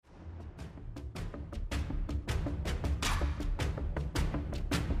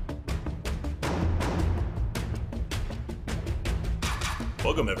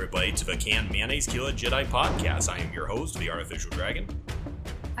Welcome everybody to the Can Mayonnaise Kill a Jedi podcast. I am your host, the Artificial Dragon.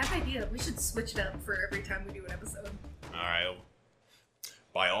 I have an idea. We should switch it up for every time we do an episode. Alright.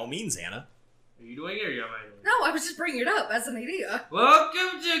 By all means, Anna. Are you doing it or am I doing it? No, I was just bringing it up as an idea.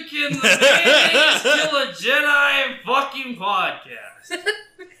 Welcome to Can Mayonnaise Kill a Jedi fucking podcast.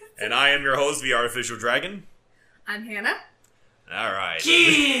 And I am your host, the Artificial Dragon. I'm Hannah. Alright.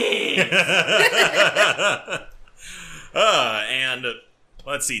 Kids! And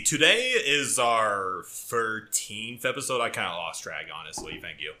let's see. Today is our 13th episode. I kind of lost track, honestly.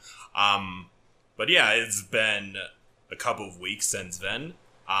 Thank you. But yeah, it's been a couple of weeks since then.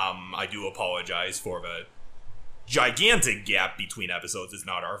 I do apologize for the gigantic gap between episodes. It's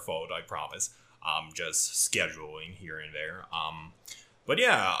not our fault, I promise. Just scheduling here and there. But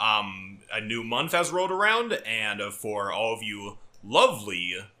yeah, a new month has rolled around, and for all of you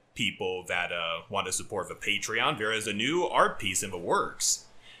lovely people that want to support the Patreon, there is a new art piece in the works.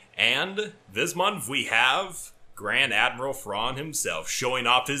 And this month we have Grand Admiral Thrawn himself showing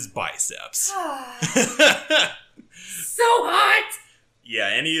off his biceps. So hot! Yeah,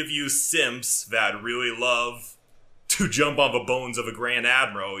 any of you simps that really love to jump on the bones of a Grand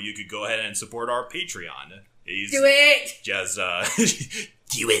Admiral, you could go ahead and support our Patreon. Do it! Just,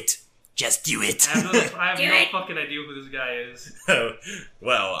 do it. Just do it. I have no fucking idea who this guy is.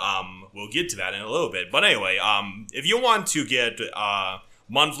 Well, we'll get to that in a little bit. But anyway, if you want to get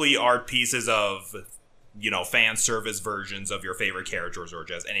monthly art pieces of, fan service versions of your favorite characters or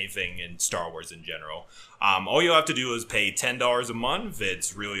just anything in Star Wars in general, all you have to do is pay $10 a month.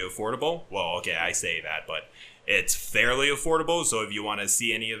 It's really affordable. Well, okay, I say that, but it's fairly affordable. So if you want to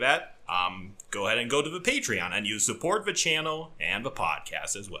see any of that, go ahead and go to the Patreon and you support the channel and the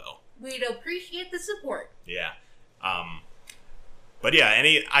podcast as well. We'd appreciate the support. Yeah. But yeah,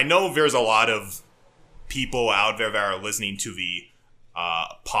 I know there's a lot of people out there that are listening to the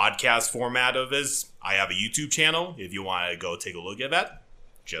podcast format of this. I have a YouTube channel if you want to go take a look at that.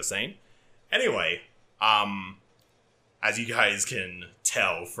 Just saying. Anyway, as you guys can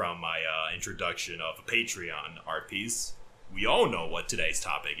tell from my introduction of a Patreon art piece, we all know what today's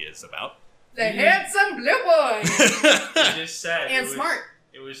topic is about. The handsome blue boy! You just said. And smart.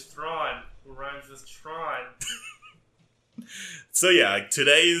 It was Thrawn, who rhymes with Tron. So yeah,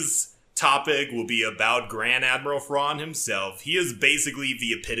 today's topic will be about Grand Admiral Thrawn himself. He is basically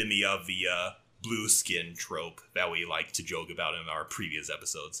the epitome of the blue skin trope that we like to joke about in our previous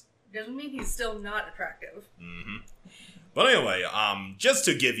episodes. Doesn't mean he's still not attractive. Mm-hmm. But anyway, just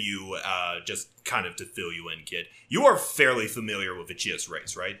to give you, just kind of to fill you in, kid, you are fairly familiar with the Chiss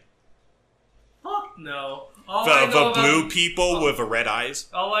race, right? Fuck no. The blue people with the red eyes.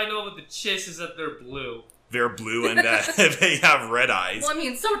 All I know about the Chiss is that they're blue. They're blue and they have red eyes. Well, I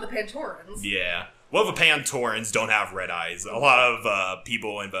mean, so are the Pantorans. Yeah. Well, the Pantorans don't have red eyes. A lot of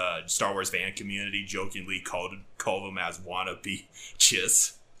people in the Star Wars fan community jokingly call them as wannabe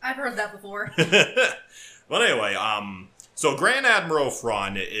Chiss. I've heard that before. Well, anyway, so Grand Admiral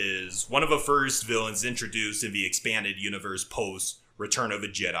Thrawn is one of the first villains introduced in the expanded universe post Return of the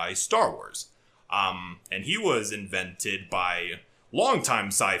Jedi Star Wars. And he was invented by longtime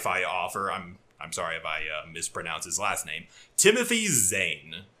sci-fi author, I'm sorry if I mispronounce his last name, Timothy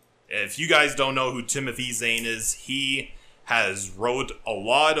Zahn. If you guys don't know who Timothy Zahn is, he has wrote a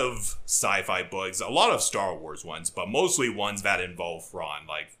lot of sci-fi books, a lot of Star Wars ones, but mostly ones that involve Thrawn,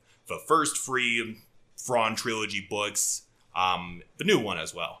 like the first 3 Thrawn trilogy books, the new one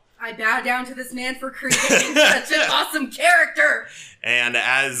as well. I bow down to this man for creating such an awesome character! And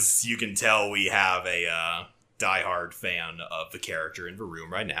as you can tell, we have a diehard fan of the character in the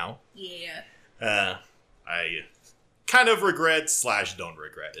room right now. Yeah. I kind of regret / don't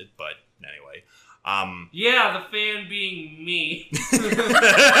regret it, but anyway. Yeah, the fan being me.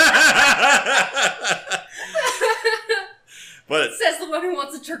 But Says the one who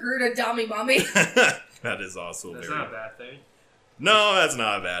wants a Togruta Dami Mommy. that is also That's very... not a bad thing. No, that's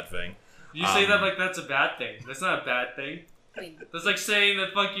not a bad thing. You say that like that's a bad thing. That's not a bad thing. I mean, That's like saying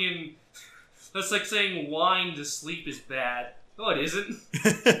that fucking... That's like saying wine to sleep is bad. No, it isn't.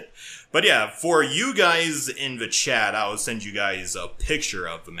 But yeah, for you guys in the chat, I'll send you guys a picture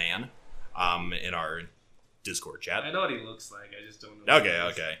of the man in our Discord chat. I know what he looks like, I just don't know.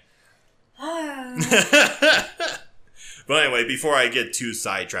 Okay. But anyway, before I get too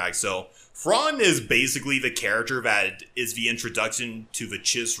sidetracked, so Thrawn is basically the character that is the introduction to the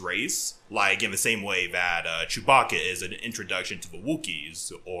Chiss race, like in the same way that Chewbacca is an introduction to the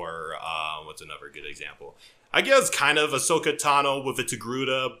Wookiees, or what's another good example? I guess kind of Ahsoka Tano with the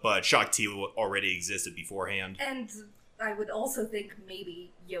Togruta, but Shaak Ti already existed beforehand. and I would also think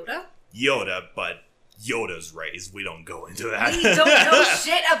maybe Yoda. Yoda, but Yoda's raised. We don't go into that. We don't know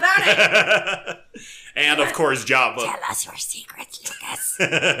shit about it. And of course, Jabba. Tell us your secrets, Lucas.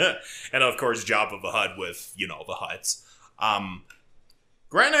 And of course, Jabba the Hutt with, the Hutts.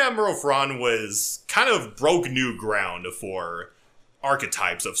 Grand Admiral Thrawn was kind of broke new ground for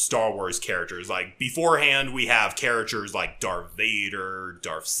archetypes of Star Wars characters. Like, beforehand, we have characters like Darth Vader,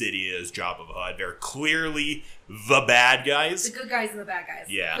 Darth Sidious, Jabba the Hutt. They're clearly the bad guys. The good guys and the bad guys.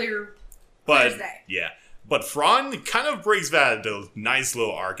 Yeah. Clear But as day. yeah, but Thrawn kind of brings that nice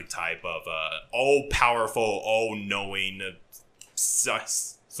little archetype of all-powerful, all-knowing,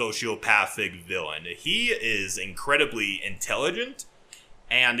 sociopathic villain. He is incredibly intelligent,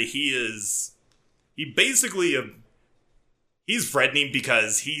 and he's threatening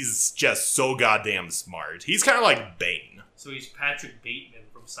because he's just so goddamn smart. He's kind of like Bane. So he's Patrick Bateman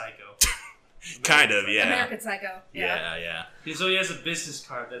from Psycho. Kind of, yeah. American Psycho. Yeah, yeah. So he has a business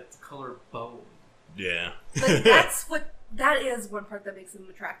card that's the color bone. Yeah. But that is one part that makes him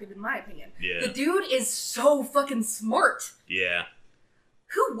attractive, in my opinion. Yeah. The dude is so fucking smart. Yeah.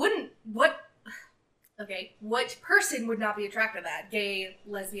 Who wouldn't? What person would not be attracted to that? Gay,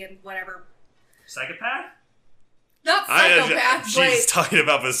 lesbian, whatever. Psychopath? Not psychopath, She's but talking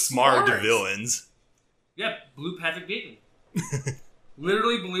about the smart smart. villains. Yeah, blue Patrick Bateman.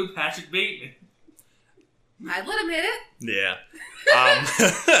 Literally blue Patrick Bateman. I'd let him hit it. Yeah.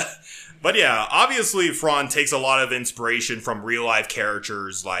 But yeah, obviously Thrawn takes a lot of inspiration from real-life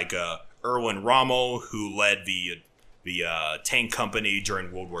characters like Erwin Rommel, who led the tank company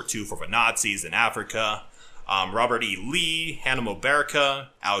during World War II for the Nazis in Africa, Robert E. Lee, Hannibal Barca,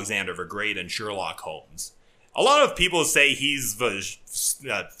 Alexander the Great, and Sherlock Holmes. A lot of people say he's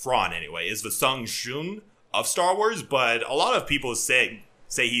Thrawn anyway, is the Sung Shun of Star Wars, but a lot of people say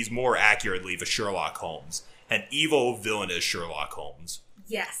he's more accurately the Sherlock Holmes, an evil villainous Sherlock Holmes.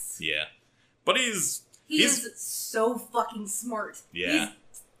 Yes. Yeah. But he's is so fucking smart. Yeah.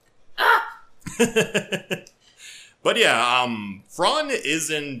 But yeah, Thrawn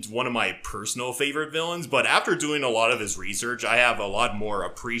isn't one of my personal favorite villains, but after doing a lot of his research, I have a lot more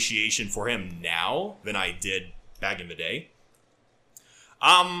appreciation for him now than I did back in the day.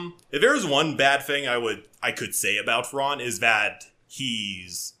 If there's one bad thing I could say about Thrawn is that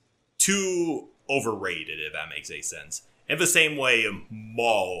he's too overrated, if that makes any sense. In the same way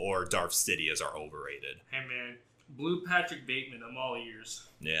Maul or Darth Sidious are overrated. Hey man, blue Patrick Bateman, I'm all ears.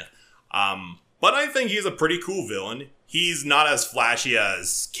 Yeah. But I think he's a pretty cool villain. He's not as flashy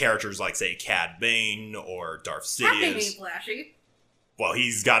as characters like, say, Cad Bane or Darth Sidious. That made me flashy. Well,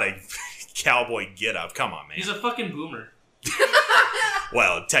 he's got a cowboy get-up. Come on, man. He's a fucking boomer.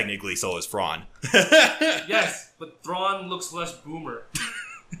 Well, technically, so is Thrawn. Yes, but Thrawn looks less boomer.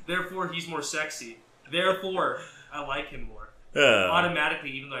 Therefore, he's more sexy. Therefore, I like him more.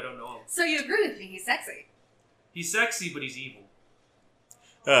 Automatically, even though I don't know him. So you agree with me? He's sexy. He's sexy, but he's evil.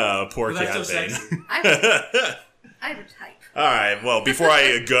 Poor But Cad that's so Bane. sexy. I have a type. Alright, well, before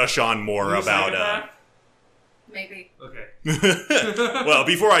I gush on more Blue about... psychopath? Maybe. Okay. well,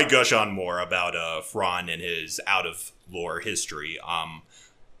 before I gush on more about Thrawn and his out-of-lore history,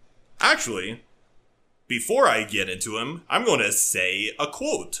 actually, before I get into him, I'm going to say a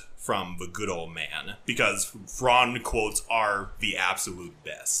quote from the good old man, because Thrawn quotes are the absolute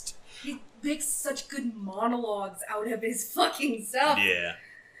best. He makes such good monologues out of his fucking self. Yeah.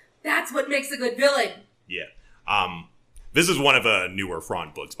 That's what makes a good villain. Yeah. This is one of the newer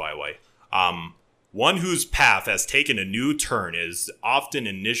Thrawn books, by the way. One whose path has taken a new turn is often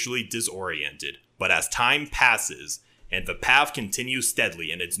initially disoriented, but as time passes and the path continues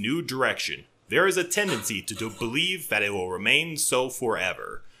steadily in its new direction, there is a tendency to believe that it will remain so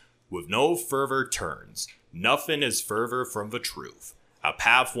forever. With no further turns, nothing is further from the truth. A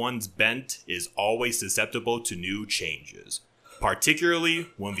path once bent is always susceptible to new changes, particularly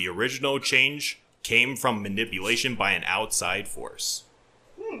when the original change came from manipulation by an outside force.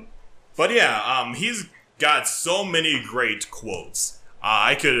 But yeah, he's got so many great quotes.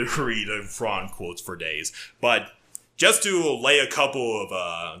 I could read Thrawn quotes for days. But just to lay a couple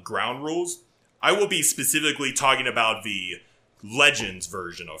of ground rules, I will be specifically talking about the Legends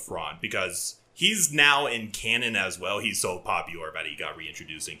version of Thrawn, because he's now in canon as well. He's so popular that he got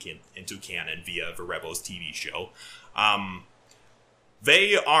reintroduced into canon via the Rebels TV show.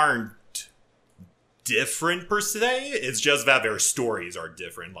 They aren't different per se, it's just that their stories are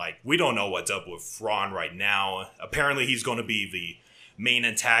different. Like, we don't know what's up with Thrawn right now. Apparently he's going to be the main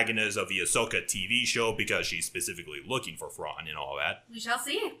antagonist of the Ahsoka TV show because she's specifically looking for Thrawn and all that. We shall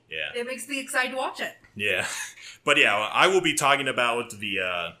see. Yeah. It makes me excited to watch it. Yeah. But yeah, I will be talking about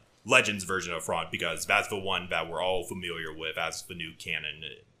the Legends version of Thrawn because that's the one that we're all familiar with as the new canon,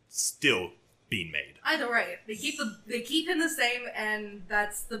 still being made. Either way, they keep him the same, and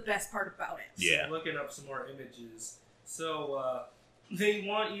that's the best part about it. Yeah. So looking up some more images. So they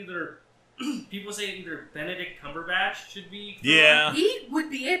want people say either Benedict Cumberbatch should be. Yeah. He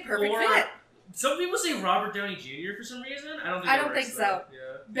would be a perfect fit. Some people say Robert Downey Jr. for some reason. I don't think so.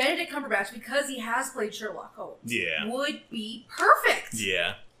 Yeah. Benedict Cumberbatch, because he has played Sherlock Holmes, would be perfect.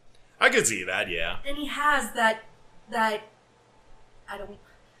 Yeah. I could see that, yeah. And he has that I don't...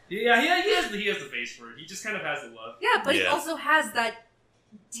 Yeah, he has the face for it. He just kind of has the look. Yeah, but he also has that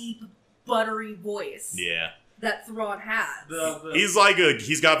deep, buttery voice. Yeah. That Thrawn has.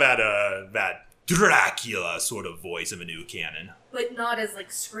 He's got that Dracula sort of voice of a new canon. But not as, like,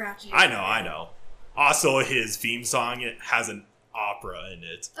 scratchy. I know. Also, his theme song, it has an opera in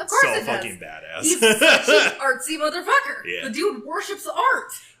it. Of course it does. Fucking badass. He's such an artsy motherfucker. Yeah. The dude worships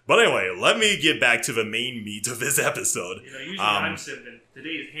art. But anyway, let me get back to the main meat of this episode. Usually I'm simping. Today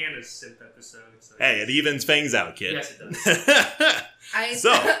is Hannah's simp episode. So hey, it evens things out, kid. Yes, it does.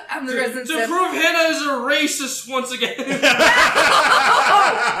 I'm the resident to simp. prove Hannah is a racist once again.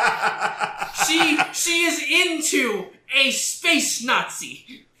 she is into a space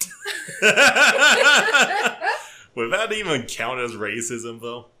Nazi. Would that even count as racism,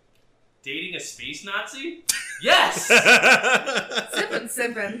 though? Dating a space Nazi? Yes!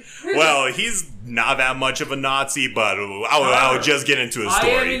 Simpin'. Well, he's not that much of a Nazi, but I'll just get into his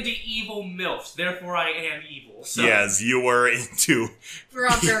story. I am into evil MILFs, therefore I am evil. So. Yes, you were into... We're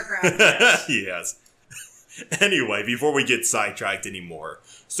on paragraph. Yes. Anyway, before we get sidetracked anymore.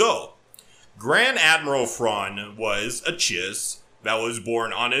 So, Grand Admiral Thrawn was a Chiss that was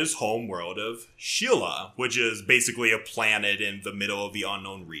born on his home world of Sheila, which is basically a planet in the middle of the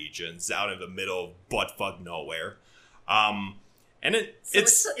unknown regions, out in the middle of buttfuck nowhere. And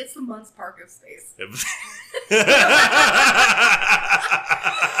it's the Munz Park of space.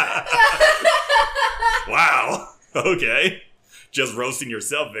 Wow. Okay. Just roasting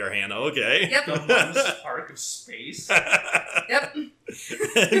yourself there, Hannah. Okay. Yep. The Munz Park of space. Yep.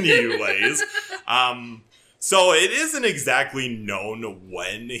 Anyways, so it isn't exactly known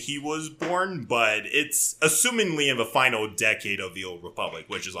when he was born, but it's assumingly in the final decade of the Old Republic,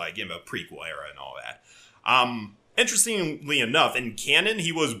 which is like in the prequel era and all that. Interestingly enough, in canon,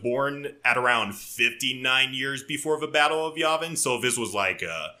 he was born at around 59 years before the Battle of Yavin, so this was like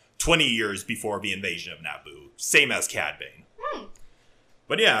 20 years before the invasion of Naboo. Same as Cad Bane.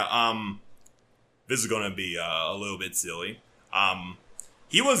 But yeah, this is going to be a little bit silly.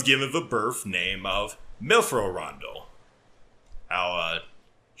 He was given the birth name of Milfro Rondo. I'll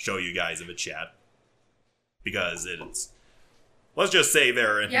show you guys in the chat. Because it's... Let's just say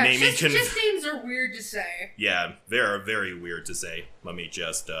their naming... Just names are weird to say. Yeah, they're very weird to say. Let me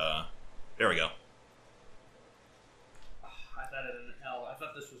just... there we go. I thought it was an L. I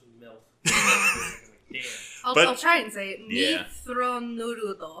thought this was MILF. Damn. I'll try and say it. Yeah.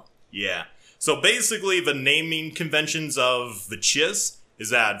 Mithronurudo. Yeah. So basically, the naming conventions of the Chiss is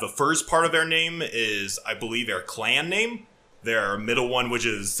that the first part of their name is, I believe, their clan name. Their middle one, which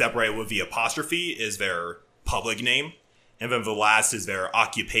is separated with the apostrophe, is their public name. And then the last is their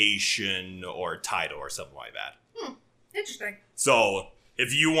occupation or title or something like that. Interesting. So,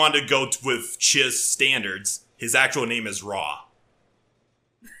 if you want to go with Chiss standards, his actual name is Ra.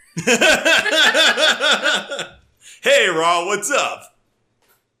 Hey, Ra, what's up?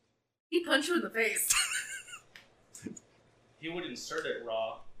 He punched you in the face. He would insert it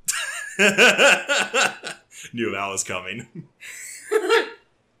raw. Knew that was coming.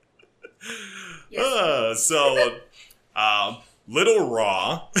 Yes. Little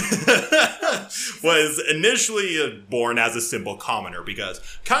Ra was initially born as a simple commoner because,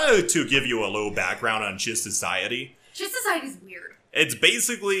 kind of to give you a little background on Chiss society. Chiss society's weird. It's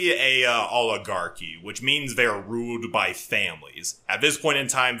basically a oligarchy, which means they're ruled by families. At this point in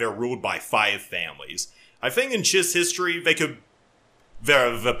time, they're ruled by 5 families. I think in Chiss history,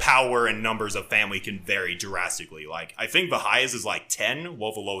 the power and numbers of family can vary drastically. Like, I think the highest is like 10,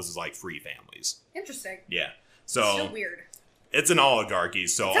 while the lowest is like 3 families. Interesting. Yeah. So, it's so weird. It's an oligarchy,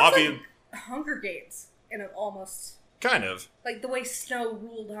 so it obviously... like Hunger Games, in an almost... Kind of. Like the way Snow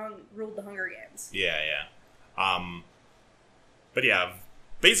ruled the Hunger Games. Yeah. But yeah,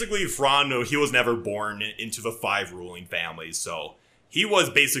 basically Thrawn, he was never born into the 5 ruling families, so he was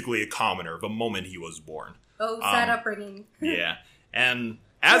basically a commoner the moment he was born. Oh, sad upbringing. Yeah. And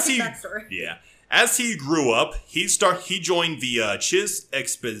as he grew up, he joined the Chiss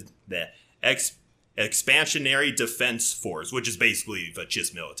Expansionary Defense Force, which is basically the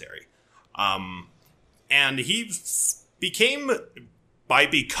Chiss military. And he by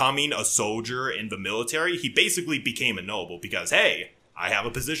becoming a soldier in the military, he basically became a noble because, hey, I have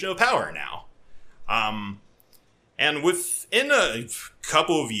a position of power now. And within a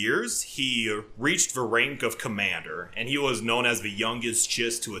couple of years, he reached the rank of commander, and he was known as the youngest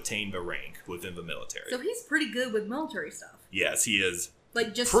Chiss to attain the rank within the military. So he's pretty good with military stuff. Yes, he is.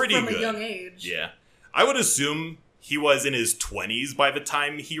 Like, just pretty from good. a young age. Yeah. I would assume he was in his 20s by the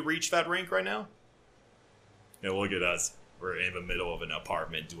time he reached that rank right now. Yeah, look at us. We're in the middle of an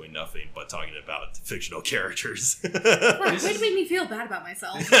apartment doing nothing but talking about fictional characters. Wow, way to make me feel bad about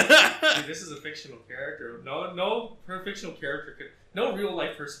myself. Dude, this is a fictional character. No fictional character could. No real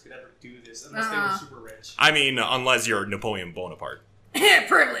life person could ever do this unless they were super rich. I mean, unless you're Napoleon Bonaparte.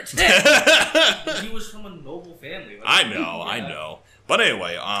 Privilege. He was from a noble family. I know. But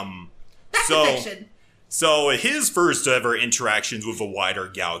anyway, so fiction. So his first ever interactions with the wider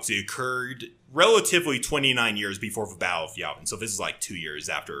galaxy occurred relatively 29 years before the Battle of Yavin. So this is like 2 years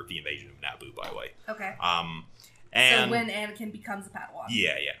after the invasion of Naboo, by the way. Okay. And so when Anakin becomes a Padawan.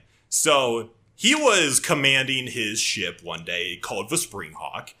 Yeah. So he was commanding his ship one day called the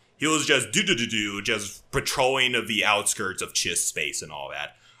Springhawk. He was just just patrolling the outskirts of Chiss space and all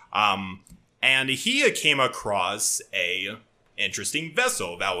that. And he came across a interesting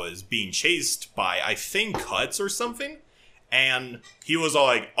vessel that was being chased by, I think, Hutts or something. And he was all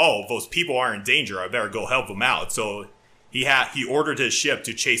like, oh, those people are in danger. I better go help them out. So he ordered his ship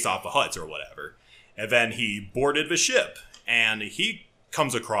to chase off the Hutts or whatever. And then he boarded the ship. And he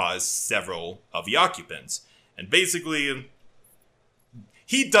comes across several of the occupants. And basically,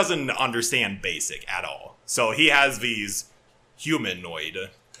 he doesn't understand basic at all. So he has these humanoid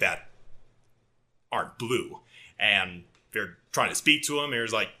that aren't blue. And they're trying to speak to him. And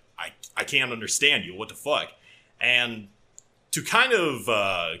he's like, I can't understand you. What the fuck? And to kind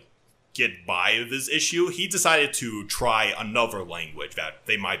of get by this issue, he decided to try another language that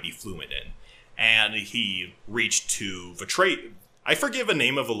they might be fluent in. And he reached to the trade. I forget the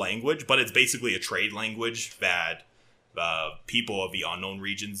name of the language, but it's basically a trade language that people of the unknown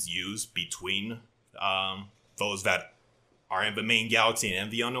regions use between those that are in the main galaxy and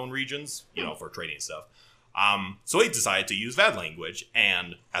the unknown regions, for trading stuff. So he decided to use that language,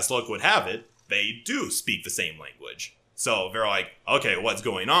 and as luck would have it, they do speak the same language. So they're like, okay, what's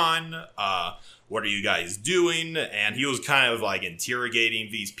going on? What are you guys doing? And he was kind of like interrogating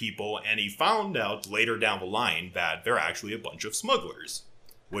these people, and he found out later down the line that they're actually a bunch of smugglers,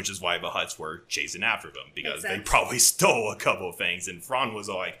 which is why the Hutts were chasing after them, because they probably stole a couple of things. And Thrawn was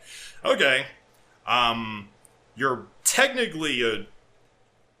like, okay, you're technically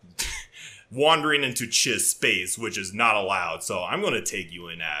wandering into Chiss space, which is not allowed, so I'm going to take you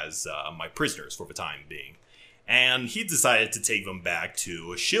in as my prisoners for the time being. And he decided to take them back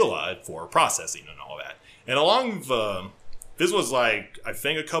to Sheila for processing and all that. And along this was like, I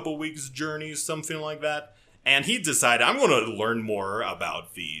think a couple weeks journey, something like that. And he decided, I'm going to learn more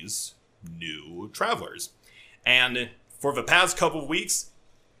about these new travelers. And for the past couple of weeks,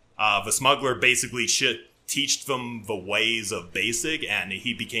 the smuggler basically teach them the ways of basic, and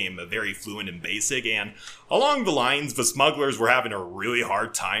he became very fluent in basic. And along the lines, the smugglers were having a really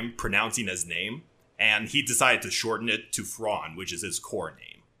hard time pronouncing his name. And he decided to shorten it to Thrawn, which is his core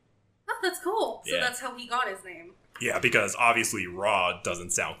name. Oh, that's cool. So Yeah. that's how he got his name. Yeah, because obviously Raw doesn't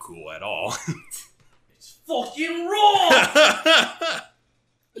sound cool at all. It's fucking raw!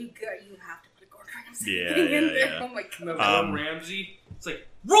 You have to put a Gordon Ramsay Yeah, thing in yeah, there. yeah. Oh my god. Gordon Ramsay. It's like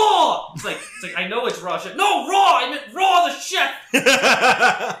raw. It's like I know it's raw chef. No, raw. I meant raw the chef.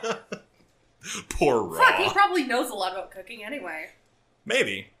 Poor Raw. Fuck, he probably knows a lot about cooking anyway.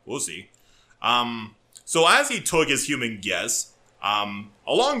 Maybe. We'll see. So as he took his human guess,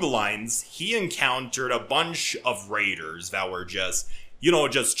 along the lines, he encountered a bunch of raiders that were just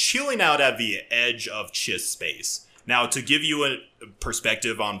chilling out at the edge of Chiss space. Now, to give you a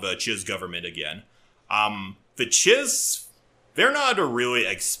perspective on the Chiss government again, the Chiss, they're not a really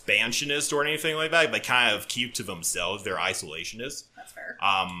expansionist or anything like that. They kind of keep to themselves. They're isolationists. That's fair.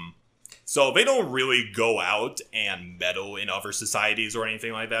 So they don't really go out and meddle in other societies or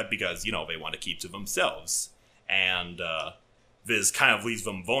anything like that because, they want to keep to themselves. And this kind of leaves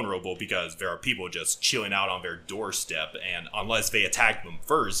them vulnerable because there are people just chilling out on their doorstep, and unless they attack them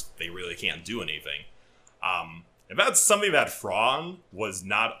first, they really can't do anything. And that's something that Thrawn was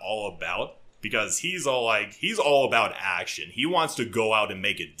not all about, because he's all about action. He wants to go out and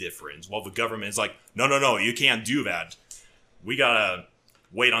make a difference, while the government is like, no, you can't do that. We gotta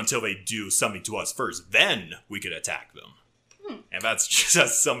wait until they do something to us first. Then we could attack them. And that's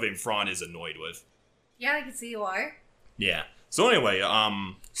just something Thrawn is annoyed with. Yeah, I can see why. Yeah. So anyway,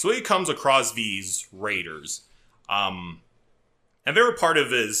 so he comes across these raiders. And they're a part of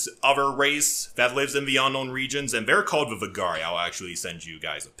this other race that lives in the unknown regions, and they're called the Vigari. I'll actually send you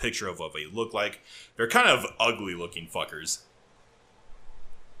guys a picture of what they look like. They're kind of ugly-looking fuckers.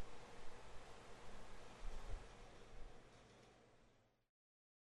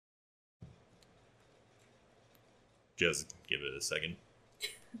 Just give it a second.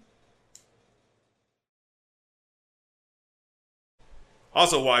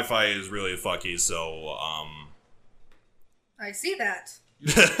 Also, Wi-Fi is really fucky, so, I see that.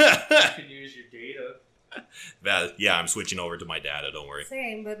 You can use your data. yeah, I'm switching over to my data, don't worry.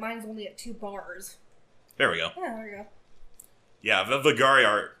 Same, but mine's only at 2 bars. There we go. Yeah, there we go. Yeah, the Vigari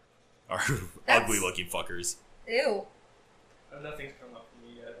are ugly-looking fuckers. Ew. Nothing's come up for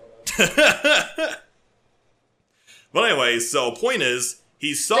me yet. But anyway, so point is,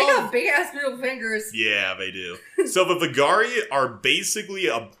 he saw... They got big-ass middle fingers. Yeah, they do. So the Vigari are basically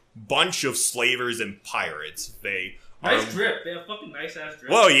a bunch of slavers and pirates. They Nice drip. They have fucking nice-ass drip.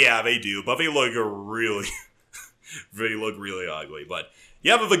 Well, yeah, they do, but they look really... they look really ugly, but...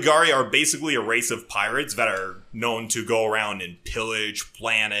 Yeah, the Vigari are basically a race of pirates that are known to go around and pillage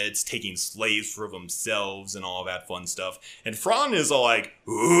planets, taking slaves for themselves and all that fun stuff. And Thrawn is all like,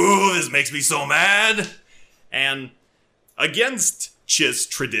 ooh, this makes me so mad! And against Chiss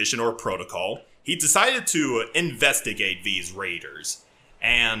tradition or protocol, he decided to investigate these raiders.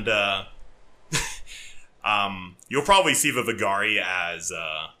 And, you'll probably see the Vigari as,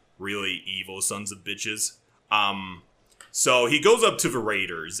 really evil sons of bitches. So he goes up to the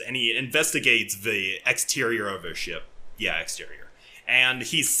raiders and he investigates the exterior of their ship. Yeah, exterior. And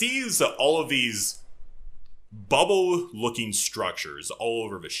he sees all of these bubble-looking structures all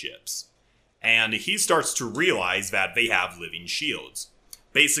over the ships. And he starts to realize that they have living shields.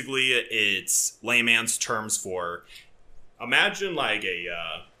 Basically, it's layman's terms for... Imagine like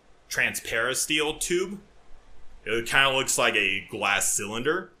a transparent steel tube. It kind of looks like a glass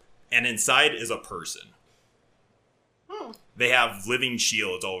cylinder. And inside is a person. They have living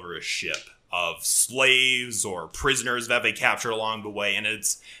shields over a ship of slaves or prisoners that they captured along the way, and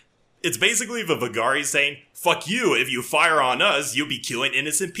it's basically the Vigari saying, fuck you, if you fire on us, you'll be killing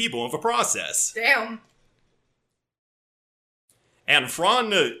innocent people in the process. Damn. And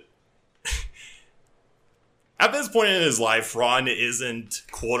Thrawn, at this point in his life, Thrawn isn't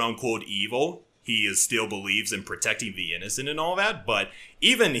quote-unquote evil. He still believes in protecting the innocent and all that, but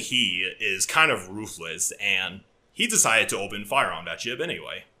even he is kind of ruthless, and he decided to open fire on that ship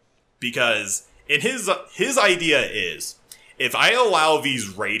anyway. Because in his idea is, if I allow these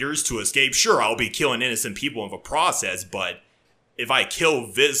raiders to escape, sure, I'll be killing innocent people in the process, but if I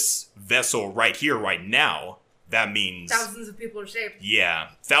kill this vessel right here, right now, that means... Thousands of people are saved.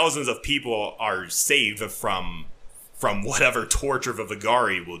 Yeah, thousands of people are saved from whatever torture the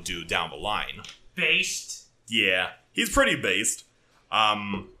Vigari will do down the line. Based? Yeah, he's pretty based.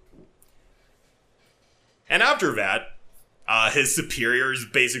 And after that, his superiors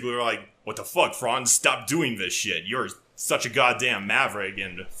basically were like, what the fuck, Thrawn, stop doing this shit. You're such a goddamn maverick.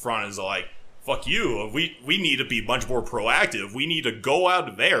 And Thrawn is like, fuck you. We need to be much more proactive. We need to go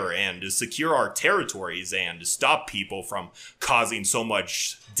out there and secure our territories and stop people from causing so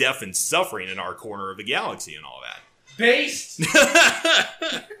much death and suffering in our corner of the galaxy and all that. Based!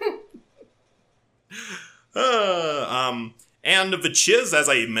 And the Chiss, as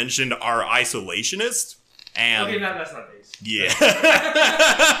I mentioned, are isolationists. And okay, that's not based. Yeah.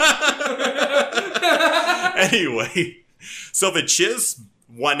 Anyway, so the Chiss,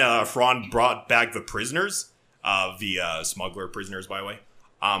 when Thrawn brought back the prisoners, the smuggler prisoners, by the way,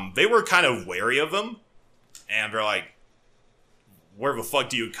 they were kind of wary of them. And they're like, where the fuck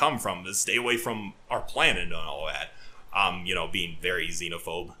do you come from? To stay away from our planet and all that. Being very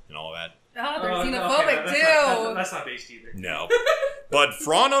xenophobe and all that. Oh, they're xenophobic too. That's not based either. No. But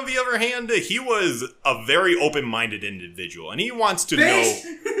Thrawn, on the other hand, he was a very open-minded individual, and he wants to know...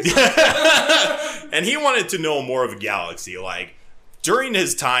 And he wanted to know more of the galaxy. Like, during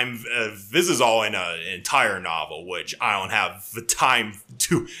his time, this is all in an entire novel, which I don't have the time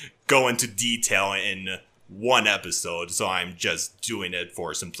to go into detail in one episode, so I'm just doing it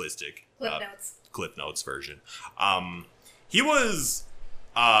for simplistic... Cliff Notes version. He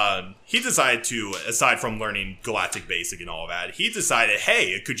decided to, aside from learning Galactic Basic and all that, he decided,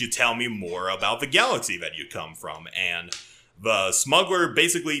 hey, could you tell me more about the galaxy that you come from? And the smuggler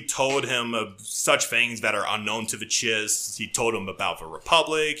basically told him of such things that are unknown to the Chiss. He told him about the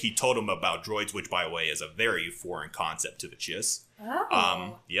Republic. He told him about droids, which, by the way, is a very foreign concept to the Chiss.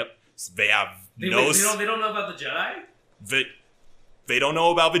 Oh. Yep. They have They don't know about the Jedi? They don't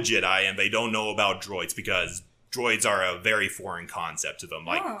know about the Jedi, and they don't know about droids, because droids are a very foreign concept to them.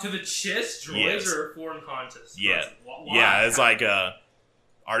 Like, To the Chiss, droids Yes. are a foreign concept. Yeah. Why? yeah, it's like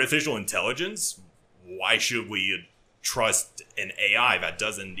artificial intelligence. Why should we trust an AI that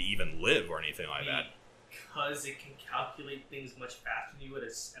doesn't even live or anything like that? Because it can calculate things much faster than you would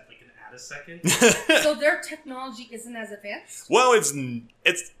at like an attosecond. So their technology isn't as advanced? Well, it's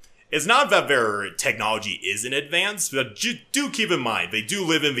not that their technology isn't advanced, but do keep in mind they do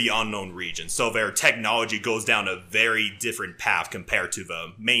live in the unknown region, so their technology goes down a very different path compared to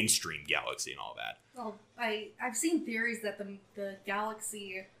the mainstream galaxy and all that. Well, I've seen theories that the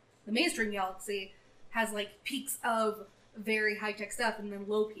galaxy, the mainstream galaxy, has like peaks of very high tech stuff and then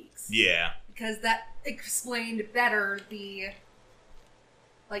low peaks. Yeah. Because that explained better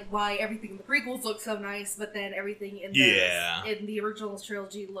why everything in the prequels looked so nice, but then everything in the original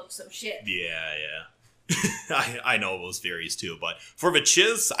trilogy looked so shit. Yeah. I know those theories too, but for the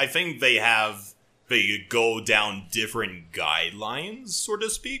Chiss, I think they go down different guidelines, so to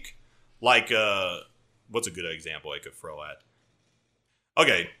speak. Like, what's a good example I could throw at?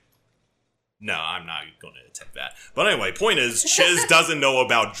 Okay. No, I'm not going to attempt that. But anyway, point is, Chiss doesn't know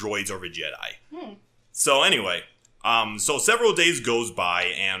about droids or the Jedi. So anyway, so several days goes by,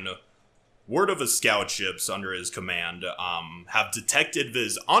 and word of the scout ships under his command have detected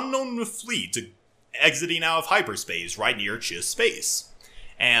this unknown fleet exiting out of hyperspace right near Chiss space.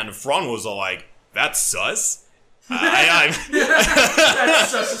 And Thrawn was all like, that's sus. That's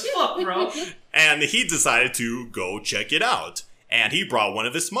sus as fuck, bro. And he decided to go check it out. And he brought one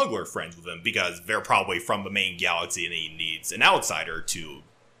of his smuggler friends with him because they're probably from the main galaxy and he needs an outsider to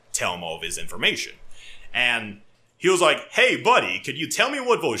tell him all of his information. And he was like, hey, buddy, could you tell me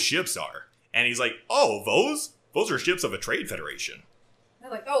what those ships are? And he's like, oh, those are ships of a trade federation. They're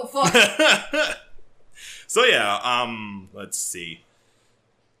like, oh, fuck. So yeah, let's see.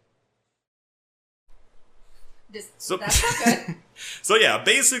 That's not good. So yeah,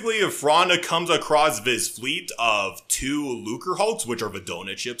 basically, Thrawn comes across this fleet of 2 Lucrehulks, which are the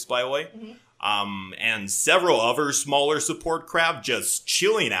donut ships, by the way, and several other smaller support craft just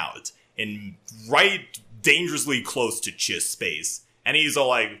chilling out in right dangerously close to Chiss space. And he's all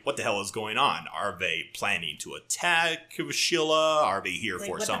like, what the hell is going on? Are they planning to attack Sheila? Are they here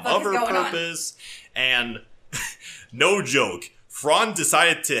for some other purpose? And no joke, Thrawn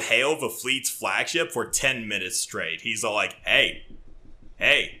decided to hail the fleet's flagship for 10 minutes straight. He's all like, hey.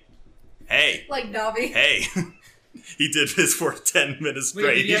 Like Navi. Hey. He did this for 10 minutes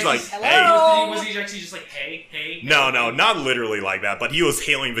straight. Wait, He's like, hello? hey. Was he actually just like, hey? No, not literally like that, but he was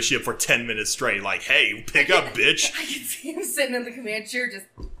hailing the ship for 10 minutes straight. Like, hey, pick up, bitch. I can see him sitting in the command chair just...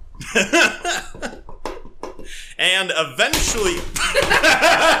 And eventually...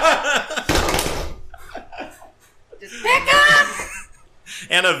 Just pick up!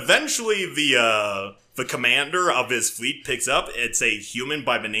 And eventually the commander of his fleet picks up. It's a human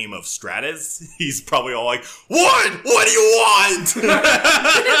by the name of Stratus. He's probably all like, what? What do you want?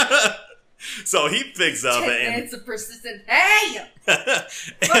 So he picks up 10 and... minutes of persistent, hey!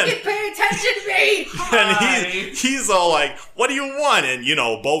 Fucking pay attention to me! And he's all like, what do you want? And,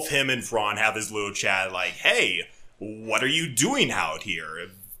 both him and Thrawn have this little chat like, hey, what are you doing out here?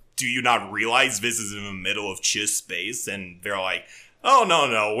 Do you not realize this is in the middle of Chiss space? And they're like, oh,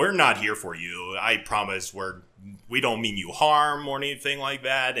 no, we're not here for you. I promise we don't mean you harm or anything like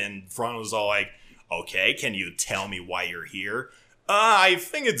that. And Thrawn was all like, okay, can you tell me why you're here? I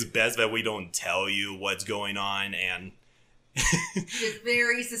think it's best that we don't tell you what's going on. And Just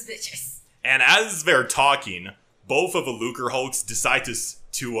very suspicious. And as they're talking, both of the Lucrehulks decide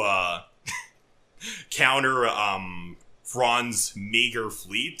to counter Thrawn's meager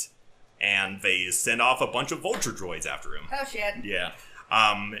fleet, and they send off a bunch of vulture droids after him. Oh, shit. Yeah.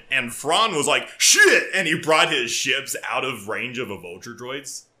 And Thrawn was like, shit! And he brought his ships out of range of the vulture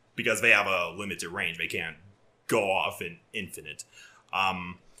droids, because they have a limited range. They can't go off in infinite.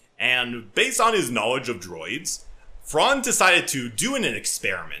 And based on his knowledge of droids, Thrawn decided to do an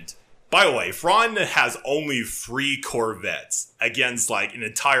experiment. By the way, Thrawn has only 3 corvettes against, an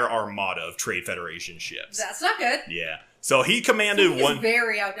entire armada of Trade Federation ships. That's not good. Yeah. So he commanded He is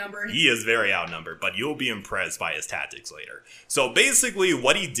very outnumbered. He is very outnumbered, but you'll be impressed by his tactics later. So basically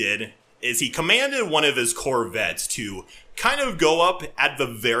what he did is he commanded one of his corvettes to kind of go up at the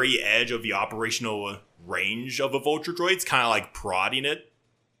very edge of the operational range of the vulture droids, kind of like prodding it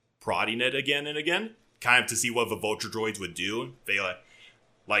again and again, kind of to see what the vulture droids would do. They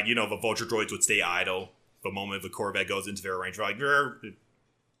the vulture droids would stay idle the moment the corvette goes into their range. They're like, grr.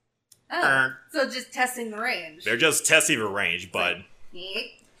 Oh, so just testing the range. They're just testing the range, but...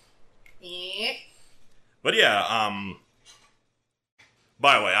 But yeah,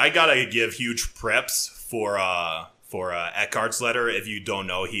 by the way, I gotta give huge preps for Eckhart's letter. If you don't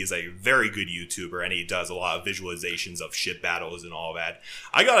know, he's a very good YouTuber, and he does a lot of visualizations of ship battles and all that.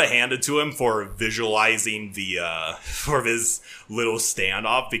 I gotta hand it to him for visualizing the for his little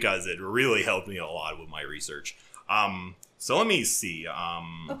standoff, because it really helped me a lot with my research. So let me see.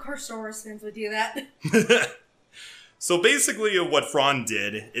 Of course, Star Wars fans would do that. So basically, what Thrawn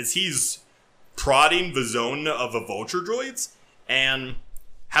did is he's prodding the zone of the vulture droids and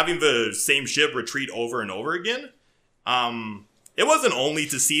having the same ship retreat over and over again. It wasn't only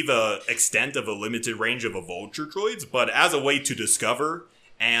to see the extent of a limited range of a vulture droids, but as a way to discover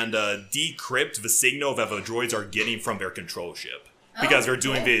and decrypt the signal that the droids are getting from their control ship. Because they're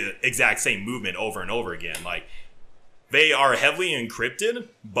doing the exact same movement over and over again. Like, they are heavily encrypted,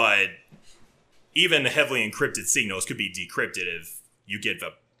 but even heavily encrypted signals could be decrypted if you get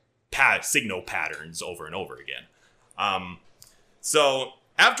the signal patterns over and over again. So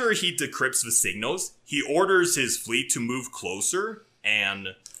after he decrypts the signals, he orders his fleet to move closer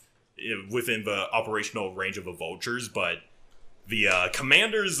and within the operational range of the vultures, but the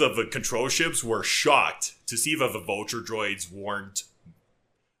commanders of the control ships were shocked to see that the vulture droids weren't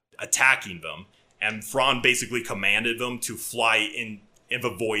attacking them, and Thrawn basically commanded them to fly in the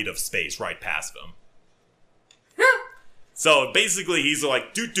void of space right past them. So basically he's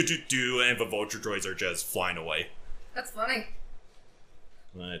like, do, and the vulture droids are just flying away. That's funny.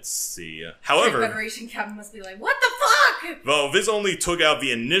 Let's see. However, Federation captain must be like, what the fuck? Well, this only took out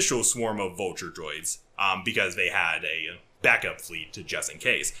the initial swarm of vulture droids, because they had a backup fleet just in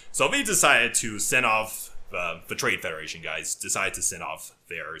case. So they decided to send off, the Trade Federation guys decided to send off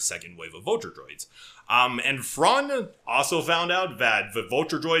their second wave of vulture droids. And Thrawn also found out that the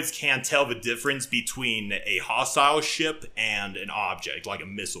vulture droids can't tell the difference between a hostile ship and an object, like a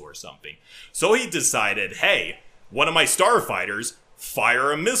missile or something. So he decided, hey, one of my starfighters,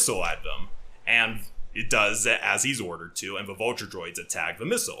 fire a missile at them. And it does as he's ordered to, and the vulture droids attack the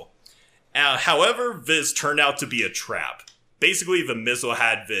missile. However, this turned out to be a trap. Basically, the missile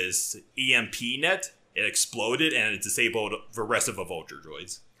had this EMP net, it exploded, and it disabled the rest of the vulture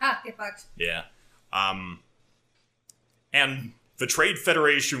droids. Get fucked. Yeah. And the Trade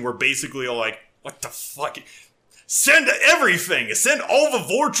Federation were basically all like, what the fuck? Send everything! Send all the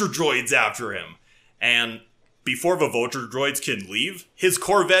vulture droids after him! And before the vulture droids can leave, his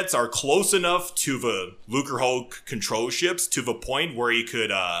corvettes are close enough to the Lucrehulk control ships to the point where he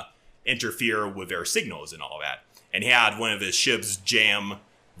could interfere with their signals and all that. And he had one of his ships jam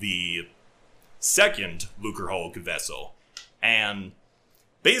the second Lucrehulk vessel. And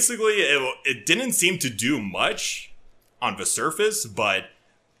basically, it didn't seem to do much on the surface, but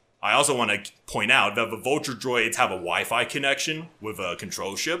I also want to point out that the vulture droids have a Wi-Fi connection with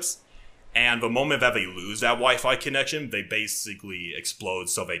control ships. And the moment that they lose that Wi-Fi connection, they basically explode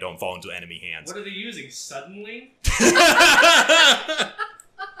so they don't fall into enemy hands. What are they using? Suddenlink?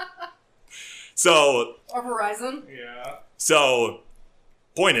 So... Or Verizon? Yeah. So,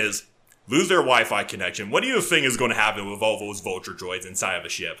 point is, lose their Wi-Fi connection. What do you think is going to happen with all those vulture droids inside of a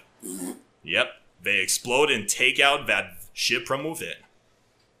ship? Yep. They explode and take out that ship from within.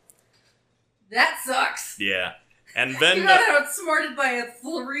 That sucks. Yeah. And then... You got outsmarted by a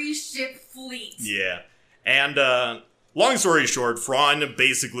 3-ship fleet. Yeah. And, long story short, Thrawn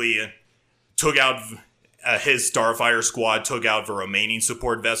basically took out his Starfighter squad, took out the remaining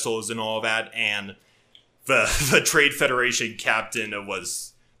support vessels and all that, and the Trade Federation captain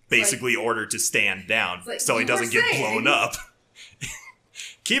was basically ordered to stand down so he doesn't get blown up.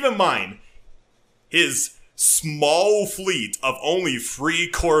 Keep in mind, his small fleet of only 3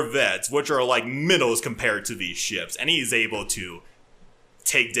 corvettes, which are like minnows compared to these ships, and he's able to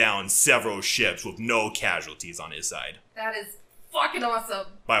take down several ships with no casualties on his side. That is fucking awesome.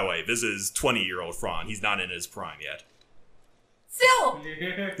 By the way, this is 20-year-old Thrawn. He's not in his prime yet. Still!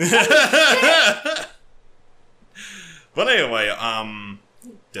 But anyway,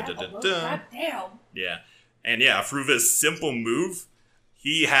 God damn. Yeah. And yeah, through this simple move,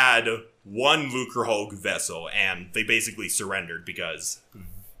 he had one Lucrehulk vessel, and they basically surrendered because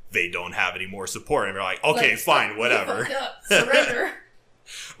they don't have any more support. And they're like, okay, fine, whatever. Surrender.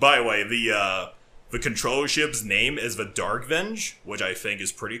 By the way, the control ship's name is the Darkvenge, which I think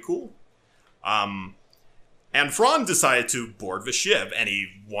is pretty cool. And Thrawn decided to board the ship, and he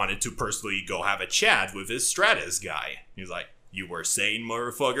wanted to personally go have a chat with his Stratus guy. He was like, you were saying,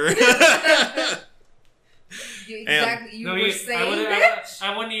 motherfucker? Exactly, you were saying that?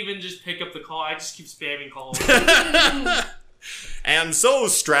 I wouldn't even just pick up the call. I just keep spamming calls. And so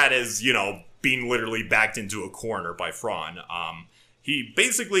Stratus, being literally backed into a corner by Thrawn, he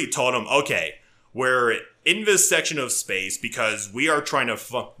basically told him, okay, we're in this section of space because we are trying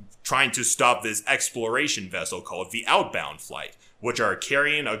to stop this exploration vessel called the Outbound Flight, which are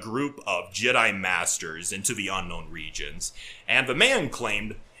carrying a group of Jedi Masters into the unknown regions. And the man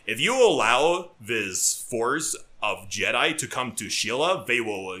claimed, if you allow this force of Jedi to come to Sheila, they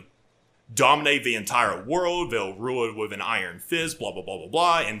will dominate the entire world, they'll rule it with an iron fist, blah, blah, blah, blah,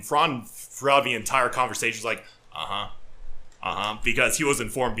 blah. And Thrawn, throughout the entire conversation, is like, because he was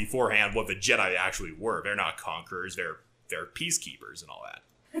informed beforehand what the Jedi actually were. They're not conquerors, they're peacekeepers and all that.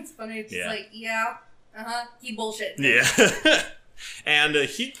 It's funny, it's just like, he bullshit. Yeah. And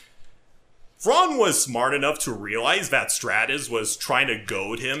Thrawn was smart enough to realize that Stratis was trying to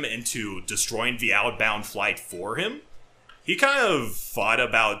goad him into destroying the Outbound Flight for him. He kind of thought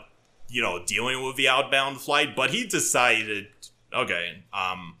about, dealing with the Outbound Flight, but he decided, okay,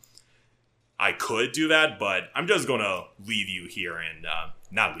 I could do that, but I'm just gonna leave you here and,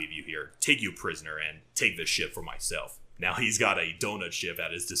 not leave you here, take you prisoner and take the ship for myself. Now he's got a donut ship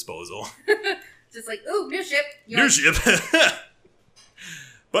at his disposal. Just like, ooh, new ship. New ship.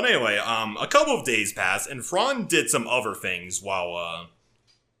 But anyway, a couple of days passed, and Thrawn did some other things while,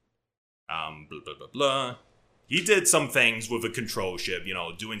 blah, blah, blah, blah. He did some things with the control ship,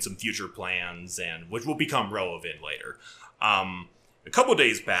 doing some future plans, and which will become relevant later. A couple of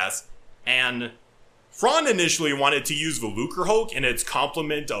days passed, and Thrawn initially wanted to use the Lucrehulk and its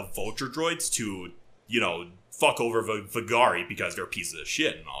complement of vulture droids to, fuck over the Vagari because they're pieces of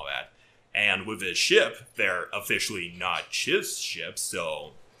shit and all that. And with his ship, they're officially not his ships,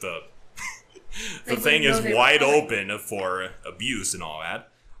 so the thing is wide open for abuse and all that.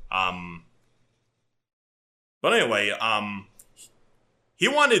 But anyway, he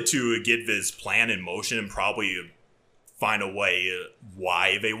wanted to get this plan in motion and probably find a way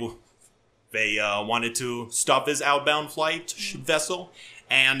why they wanted to stop this outbound flight vessel.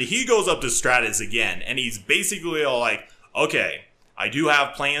 And he goes up to Stratis again, and he's basically all like, okay, I do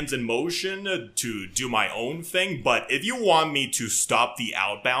have plans in motion to do my own thing, but if you want me to stop the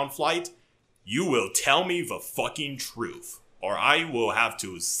outbound flight, you will tell me the fucking truth, or I will have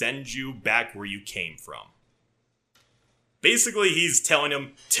to send you back where you came from. Basically, he's telling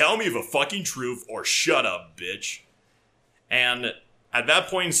him, tell me the fucking truth, or shut up, bitch. And at that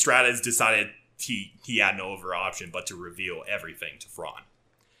point, Stratis decided he had no other option but to reveal everything to Thrawn.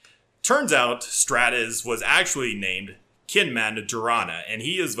 Turns out, Stratis was actually named Kinman Durrana, and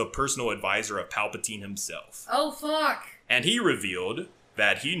he is the personal advisor of Palpatine himself. Oh, fuck. And he revealed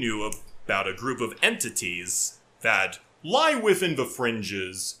that he knew about a group of entities that lie within the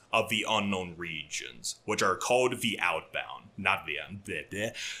fringes of the unknown regions, which are called the Outbound. Not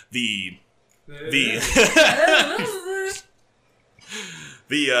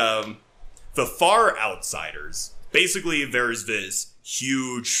the Far Outsiders. Basically, there's this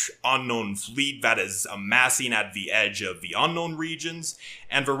huge unknown fleet that is amassing at the edge of the unknown regions,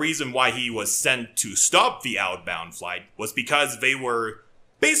 and the reason why he was sent to stop the outbound flight was because they were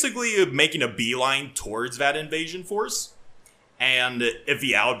basically making a beeline towards that invasion force, and if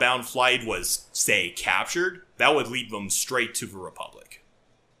the outbound flight was, say, captured, that would lead them straight to the Republic.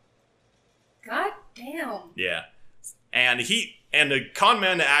 God damn. Yeah. And the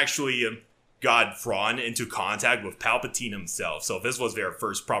conman actually got Thrawn into contact with Palpatine himself, so this was their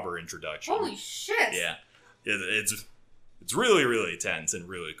first proper introduction. Holy shit! Yeah, it's really, really tense and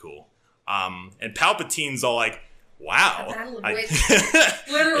really cool. And Palpatine's all like, "Wow, a battle of wits."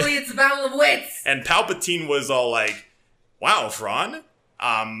 Literally, it's a battle of wits. And Palpatine was all like, "Wow, Thrawn,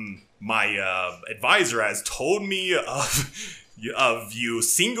 my advisor has told me of you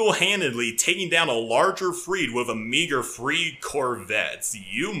single-handedly taking down a larger fleet with a meager 3 corvettes.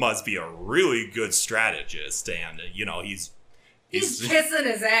 You must be a really good strategist." And, he's kissing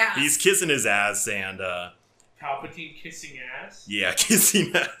his ass. He's kissing his ass, and, Palpatine kissing ass? Yeah,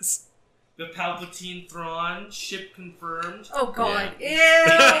 kissing ass. The Palpatine Thrawn, ship confirmed. Oh, God.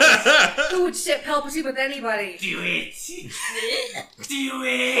 Yeah. Ew! Who would ship Palpatine with anybody? Do it! Do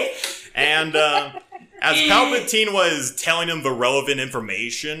it! And, as Palpatine was telling him the relevant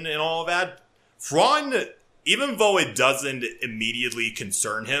information and all that, Thrawn, even though it doesn't immediately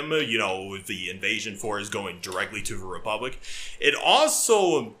concern him, with the invasion force going directly to the Republic, it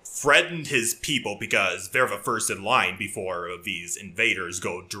also threatened his people because they're the first in line before these invaders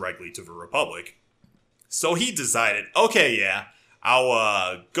go directly to the Republic. So he decided, okay, yeah,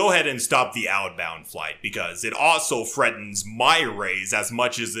 I'll go ahead and stop the outbound flight because it also threatens my rays as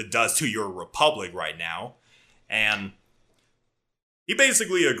much as it does to your Republic right now. And he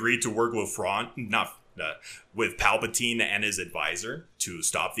basically agreed to work with with Palpatine and his advisor to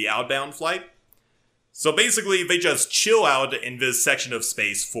stop the outbound flight. So basically, they just chill out in this section of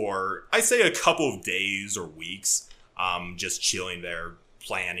space for, I say, a couple of days or weeks. Just chilling there,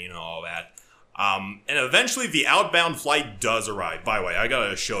 planning and all that. And eventually the outbound flight does arrive. By the way, I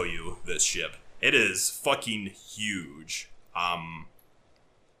gotta show you this ship. It is fucking huge.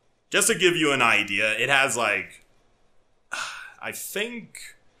 Just to give you an idea, it has like, I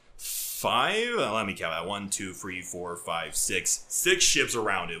think 5, let me count that, 1, 2, 3, 4, 5, 6 ships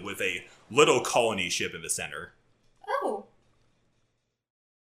around it with a little colony ship in the center. Oh.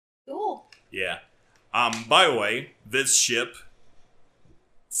 Cool. Yeah. By the way, this ship,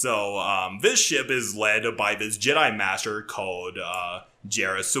 this ship is led by this Jedi Master called,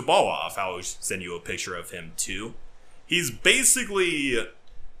 Jairus C'baoth. I'll send you a picture of him too. He's basically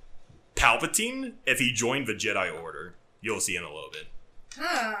Palpatine if he joined the Jedi Order. You'll see in a little bit.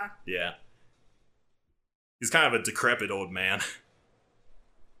 Huh. Yeah. He's kind of a decrepit old man.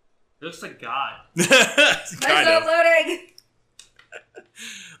 He looks like God. Kind of. Loading.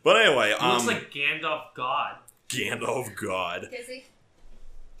 But anyway, He looks like Gandalf God. Gandalf God. Is he?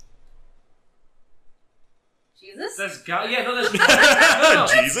 Jesus? That's God. Yeah, no, that's no.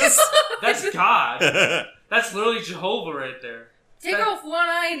 Jesus? That's God. That's literally Jehovah right there. Take off one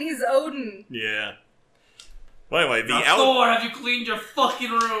eye and he's Odin. Yeah. Well, anyway, the Now, Thor, have you cleaned your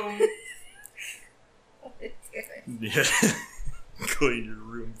fucking room? Yeah. Clean your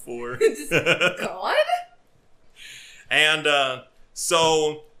room for. God? And,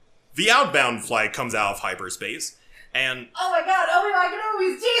 so, the outbound flight comes out of hyperspace, and... Oh my god, Obi-Wan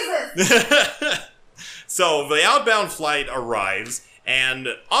Kenobi's Jesus! So, the outbound flight arrives, and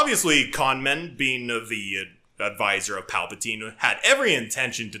obviously Conman, being the advisor of Palpatine, had every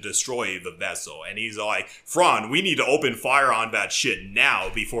intention to destroy the vessel, and he's like, Thrawn, we need to open fire on that shit now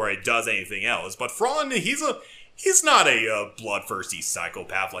before it does anything else. But Thrawn, he's not a bloodthirsty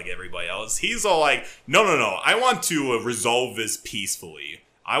psychopath like everybody else. He's all like, no, I want to resolve this peacefully.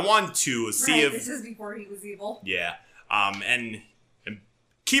 I want to see if... This is before he was evil. Yeah. And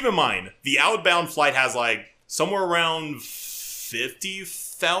keep in mind, the outbound flight has like somewhere around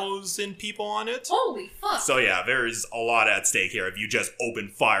 50,000 people on it. Holy fuck. So yeah, there's a lot at stake here if you just open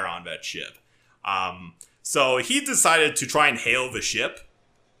fire on that ship. So he decided to try and hail the ship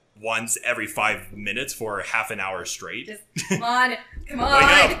once every 5 minutes for half an hour straight. Just, come on. Wake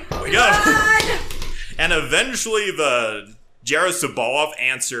up. And eventually the Jairus C'baoth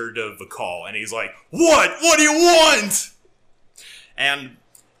answered the call, and he's like, What do you want? And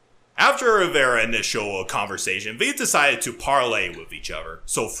after their initial conversation, they decided to parlay with each other.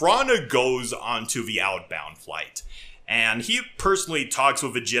 So Thrawn goes onto the outbound flight, and he personally talks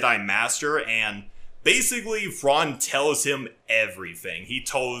with the Jedi Master, and basically Thrawn tells him everything. He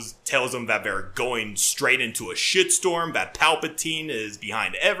tells him that they're going straight into a shitstorm, that Palpatine is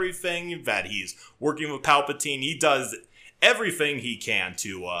behind everything, that he's working with Palpatine. He does everything he can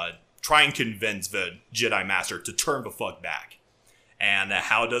to try and convince the Jedi Master to turn the fuck back. And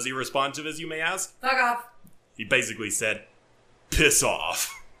how does he respond to this, you may ask? Fuck off. He basically said, piss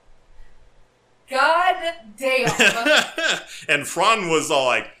off. God damn. And Thrawn was all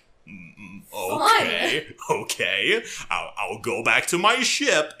like, okay, I'll go back to my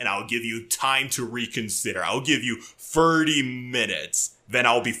ship and I'll give you time to reconsider. I'll give you 30 minutes, then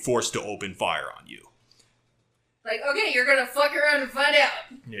I'll be forced to open fire on you. Like, okay, you're gonna fuck around and find out.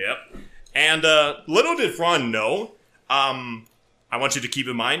 Yep. And little did Thrawn know, I want you to keep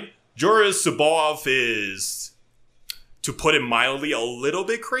in mind, Jairus C'baoth is, to put it mildly, a little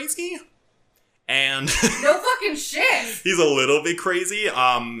bit crazy. And no fucking shit. He's a little bit crazy.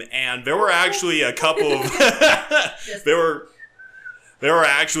 And there were actually a couple of there were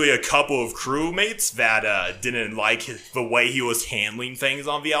actually a couple of crewmates that didn't like the way he was handling things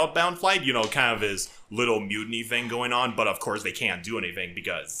on the outbound flight. You know, kind of his little mutiny thing going on. But of course, they can't do anything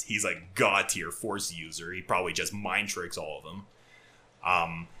because he's a god tier Force user. He probably just mind tricks all of them.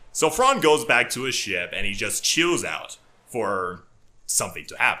 So Thrawn goes back to his ship and he just chills out for something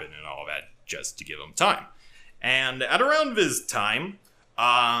to happen and all that, just to give him time. And at around this time,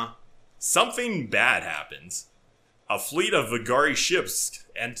 something bad happens. A fleet of Vegari ships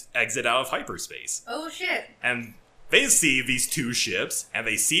exit out of hyperspace. Oh shit. And they see these two ships, and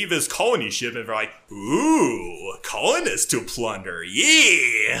they see this colony ship, and they're like, ooh, colonists to plunder,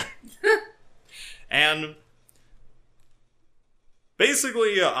 yeah! And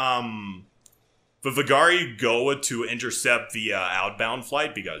basically, the Vegari go to intercept the outbound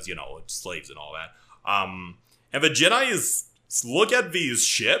flight because, you know, it's slaves and all that. And the Jedi look at these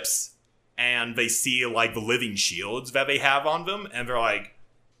ships, and they see, like, the living shields that they have on them, and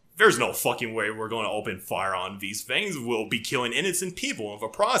they're there's no fucking way we're going to open fire on these things. We'll be killing innocent people in the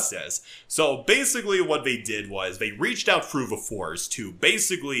process. So basically what they did was they reached out through the Force to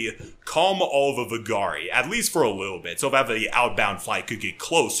basically calm all the Vigari, at least for a little bit, so that the outbound flight could get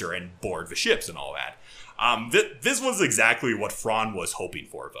closer and board the ships and all that. This was exactly what Thrawn was hoping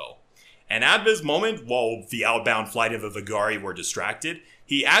for, though. And at this moment, while the outbound flight of the Vigari were distracted,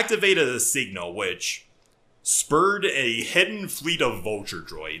 he activated a signal which spurred a hidden fleet of vulture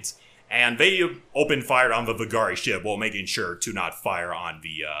droids, and they opened fire on the Vigari ship while making sure to not fire on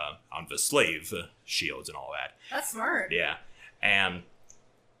the slave shields and all that. That's smart. Yeah. And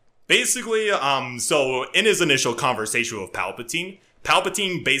basically, so in his initial conversation with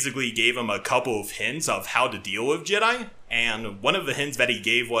Palpatine basically gave him a couple of hints of how to deal with Jedi, and one of the hints that he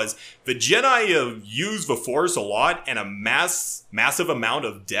gave was the Jedi use the Force a lot, and a massive amount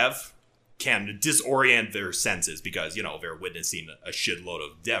of death can disorient their senses because, you know, they're witnessing a shitload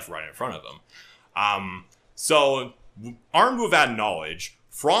of death right in front of them. So, armed with that knowledge,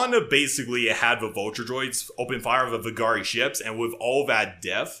 Thrawn basically had the Vulture droids open fire on the Vigari ships, and with all that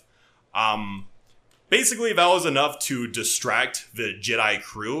death, basically that was enough to distract the Jedi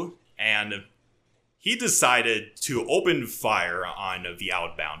crew, and he decided to open fire on the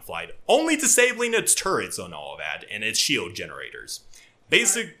outbound flight, only disabling its turrets and all of that, and its shield generators.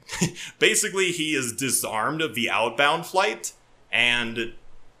 Basically, he has disarmed the outbound flight and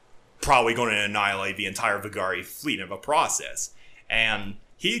probably going to annihilate the entire Vigari fleet in the process. And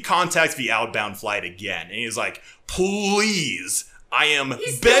he contacts the outbound flight again, and he's like, please, I am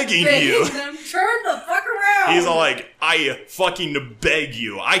begging you. Them, turn the fuck around. He's all like, I fucking beg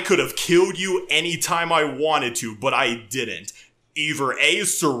you. I could have killed you anytime I wanted to, but I didn't. Either A,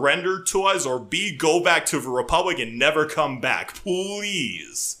 surrender to us, or B, go back to the Republic and never come back.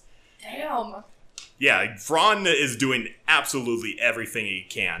 Please. Damn. Yeah, Thrawn is doing absolutely everything he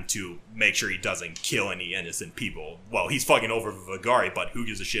can to make sure he doesn't kill any innocent people. Well, he's fucking over the Vigari, but who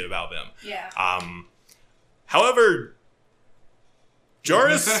gives a shit about them? Yeah. However,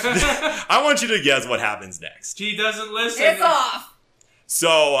 Jarrus, I want you to guess what happens next. He doesn't listen. It's off.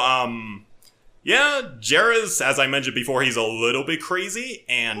 So, yeah, Jarrus, as I mentioned before, he's a little bit crazy,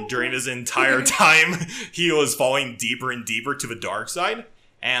 and during his entire time, he was falling deeper and deeper to the dark side.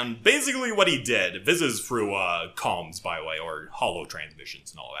 And basically what he did, this is through comms, by the way, or holo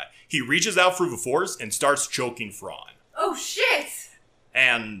transmissions and all that. He reaches out through the Force and starts choking Thrawn. Oh, shit!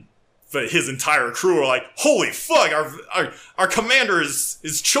 And his entire crew are like, holy fuck, our commander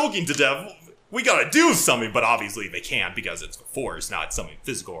is choking to death. We gotta do something, but obviously they can't because it's the Force, not something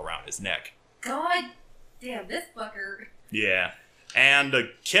physical around his neck. God damn, this fucker. Yeah. And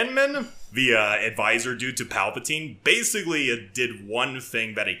Kinman, the advisor dude to Palpatine, basically did one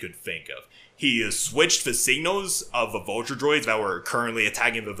thing that he could think of. He switched the signals of the Vulture droids that were currently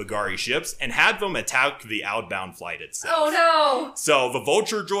attacking the Vigari ships and had them attack the outbound flight itself. Oh no! So the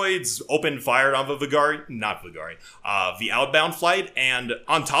Vulture droids opened fire on the outbound flight, and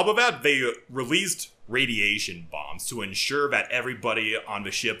on top of that, they released radiation bombs to ensure that everybody on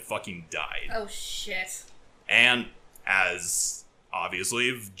the ship fucking died. Oh shit. And as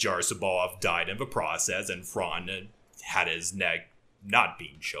obviously Jar Sabalov died in the process, and Thrawn had his neck not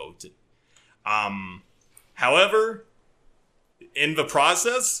being choked. However, in the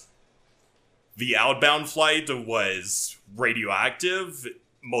process, the outbound flight was radioactive.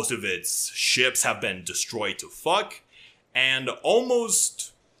 Most of its ships have been destroyed to fuck, and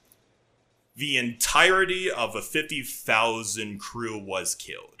almost the entirety of a 50,000 crew was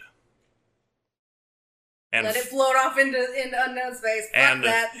killed. And let it float off into unknown space. Fuck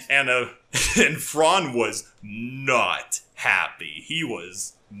that. And Thrawn was not happy. He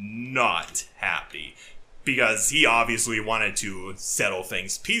was not happy. Because he obviously wanted to settle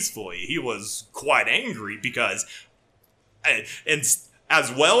things peacefully. He was quite angry because, and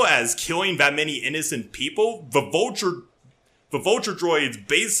as well as killing that many innocent people, the Vulture droids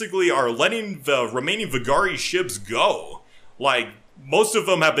basically are letting the remaining Vigari ships go. Like, most of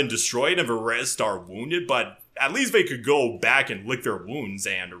them have been destroyed and the rest are wounded, but at least they could go back and lick their wounds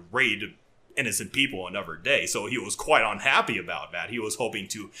and raid innocent people another day. So he was quite unhappy about that. He was hoping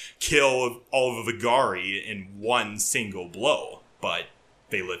to kill all of the Vigari in one single blow, but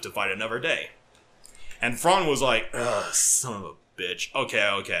they lived to fight another day. And Thrawn was like, ugh, son of a bitch.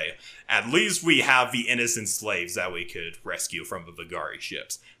 Okay. At least we have the innocent slaves that we could rescue from the Vigari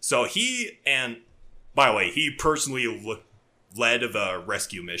ships. So by the way, he personally led the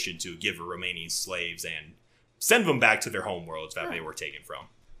rescue mission to give the remaining slaves and send them back to their homeworlds that they were taken from.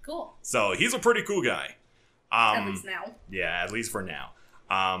 Cool. So he's a pretty cool guy. At least now. Yeah, at least for now.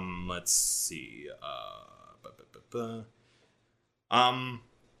 Let's see.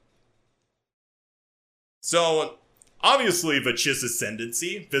 So, obviously, the Chiss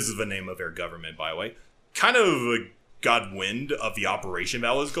Ascendancy, this is the name of their government, by the way, kind of got wind of the operation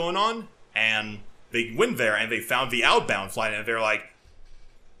that was going on, and they went there and they found the outbound flight, and they're like,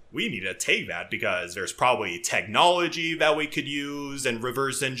 we need to take that because there's probably technology that we could use and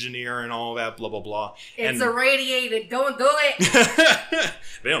reverse engineer and all that, blah, blah, blah. It's irradiated. Don't do it.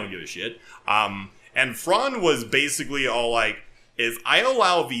 They don't give a shit. And Thrawn was basically all like, if I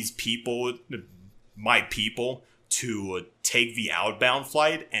allow these people, my people, to take the outbound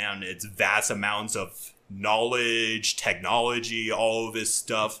flight and its vast amounts of knowledge, technology, all of this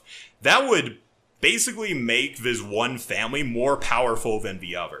stuff, that would basically make this one family more powerful than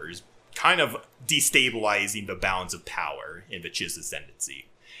the others, kind of destabilizing the balance of power in the Chiss Ascendancy.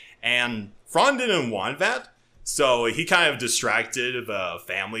 And Thrawn didn't want that, so he kind of distracted the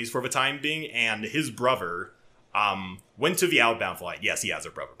families for the time being, and his brother went to the outbound flight. Yes, he has a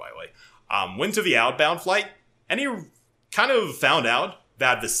brother, by the way. Went to the outbound flight, and he kind of found out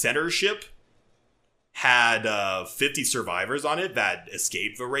that the center ship had 50 survivors on it that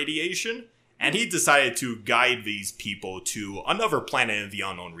escaped the radiation. And he decided to guide these people to another planet in the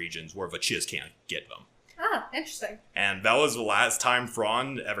unknown regions where the Chiss can't get them. Ah, interesting. And that was the last time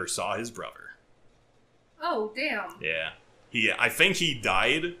Thrawn ever saw his brother. Oh, damn. Yeah. I think he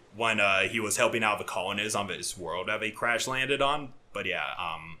died when he was helping out the colonists on this world that they crash landed on. But yeah,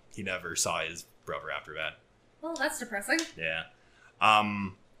 he never saw his brother after that. Well, that's depressing. Yeah.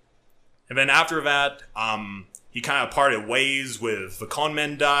 And then after that, he kind of parted ways with the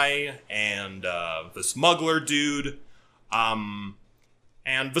Konmendai and the smuggler dude. And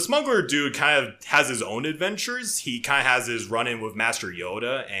the smuggler dude kind of has his own adventures. He kind of has his run-in with Master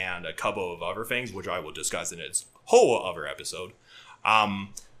Yoda and a couple of other things, which I will discuss in its whole other episode.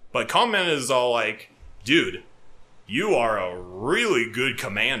 But Konmen is all like, dude, you are a really good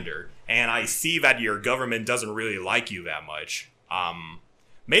commander, and I see that your government doesn't really like you that much.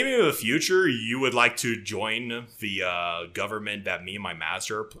 Maybe in the future, you would like to join the government that me and my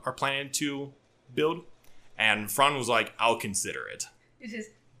master are planning to build? And Thrawn was like, I'll consider it. It's just,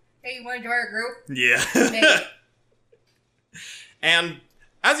 hey, you want to join our group? Yeah. Maybe. And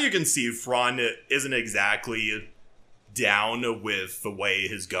as you can see, Thrawn isn't exactly down with the way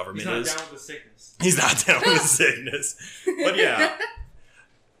his government is. He's not down with the sickness. He's not down with the sickness. But yeah.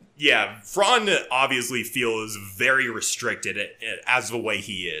 Yeah, Thrawn obviously feels very restricted as the way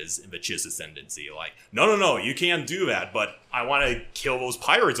he is in the Chiss Ascendancy. Like, no, you can't do that, but I want to kill those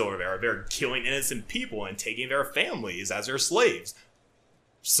pirates over there. They're killing innocent people and taking their families as their slaves.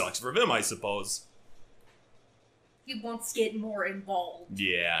 Sucks for them, I suppose. He wants to get more involved.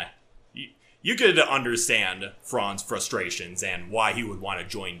 Yeah. You could understand Thrawn's frustrations and why he would want to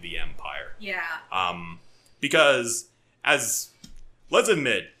join the Empire. Yeah. Because, let's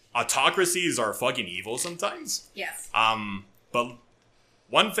admit, autocracies are fucking evil sometimes. Yes. But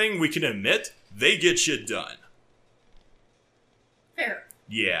one thing we can admit, they get shit done. Fair.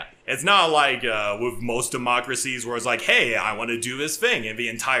 Yeah. It's not like with most democracies where it's like, hey, I want to do this thing, and the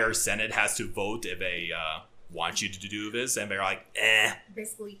entire Senate has to vote if they want you to do this, and they're like, eh.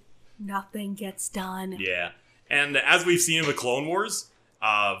 Basically, nothing gets done. Yeah. And as we've seen in the Clone Wars,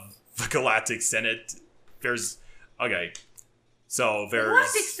 the Galactic Senate, there's... Okay. So there's... The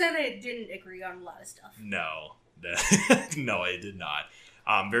Galactic Senate didn't agree on a lot of stuff. No. No, it did not.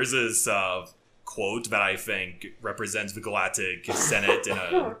 There's this quote that I think represents the Galactic Senate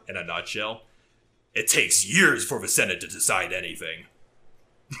in a nutshell. It takes years for the Senate to decide anything.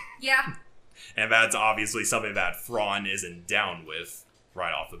 Yeah. And that's obviously something that Thrawn isn't down with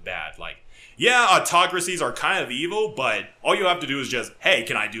right off the bat. Like, yeah, autocracies are kind of evil, but all you have to do is just, hey,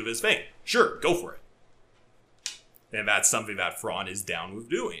 can I do this thing? Sure, go for it. And that's something that Thrawn is down with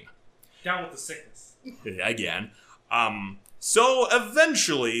doing. Down with the sickness. Again. So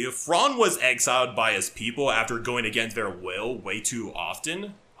eventually, Thrawn was exiled by his people after going against their will way too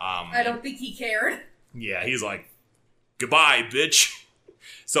often. I don't think he cared. Yeah, he's like, goodbye, bitch.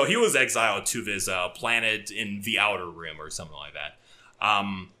 So he was exiled to this planet in the Outer Rim or something like that.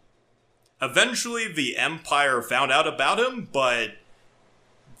 Eventually, the Empire found out about him, but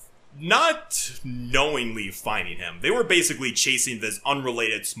not knowingly finding him. They were basically chasing this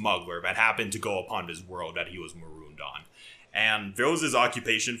unrelated smuggler that happened to go upon this world that he was marooned on. And there was his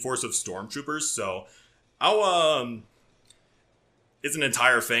occupation force of stormtroopers, so it's an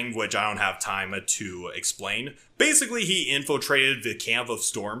entire thing which I don't have time to explain. Basically, he infiltrated the camp of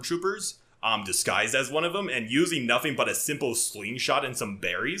stormtroopers, disguised as one of them, and using nothing but a simple slingshot and some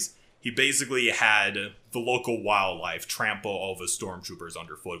berries, he basically had the local wildlife trample all the stormtroopers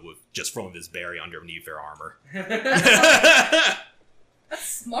underfoot with just throwing this berry underneath their armor. That's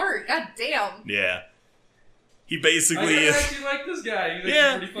smart. God damn. Yeah. he basically... I actually like this guy. He's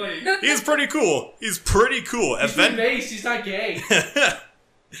pretty funny. He's pretty cool. He's pretty cool. He's based. He's not gay.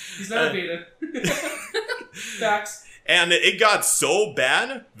 He's not a beta. Facts. And it got so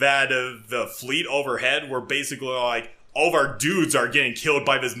bad that the fleet overhead were basically like, all of our dudes are getting killed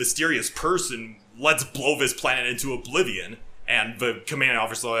by this mysterious person. Let's blow this planet into oblivion. And the commanding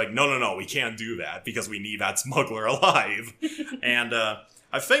officer was like, no, we can't do that because we need that smuggler alive. And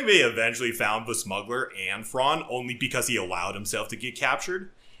I think they eventually found the smuggler and Thrawn only because he allowed himself to get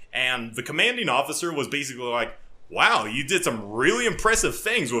captured. And the commanding officer was basically like, wow, you did some really impressive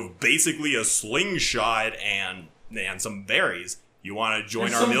things with basically a slingshot and some berries. You want to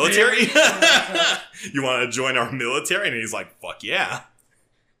join our military? You want to join our military? And he's like, fuck yeah.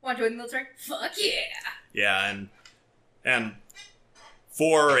 Want to join the military? Fuck yeah. Yeah, and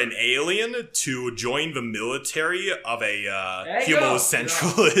for an alien to join the military of a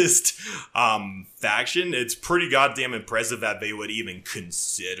homocentralist faction, it's pretty goddamn impressive that they would even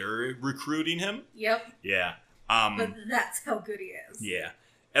consider recruiting him. Yep. Yeah. But that's how good he is. Yeah.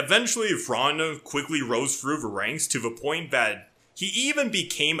 Eventually, Thrawn quickly rose through the ranks to the point that he even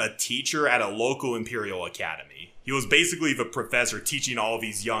became a teacher at a local Imperial Academy. He was basically the professor teaching all of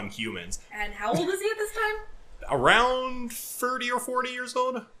these young humans. And how old is he at this time? Around 30 or 40 years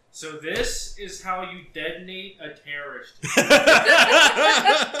old. So this is how you detonate a terrorist.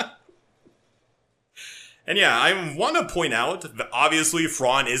 And yeah, I want to point out that obviously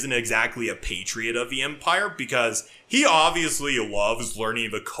Thrawn isn't exactly a patriot of the Empire because he obviously loves learning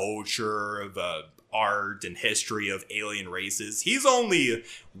the culture, the art, and history of alien races. He's only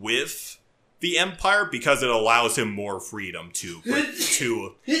with the Empire because it allows him more freedom to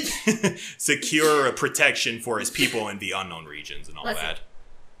secure protection for his people in the unknown regions and all that.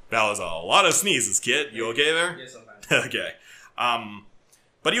 That was a lot of sneezes, kid. You okay there? Yes, I'm fine. Okay.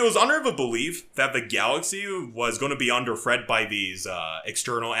 But he was under the belief that the galaxy was going to be under threat by these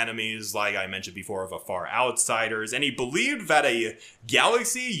external enemies, like I mentioned before, of the far outsiders, and he believed that a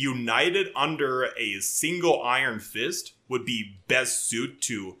galaxy united under a single iron fist would be best suited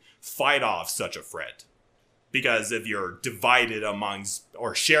to fight off such a threat. Because if you're divided amongst,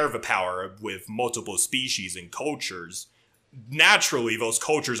 or share the power with multiple species and cultures, naturally those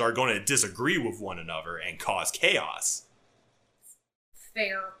cultures are going to disagree with one another and cause chaos.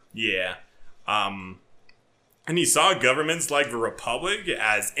 Fair. Yeah. And he saw governments like the Republic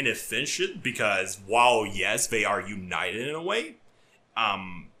as inefficient because while, yes, they are united in a way,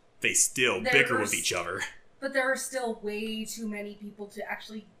 they still bicker with each other. But there are still way too many people to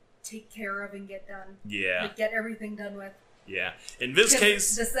actually take care of and get done. Yeah. Like, get everything done with. Yeah. In this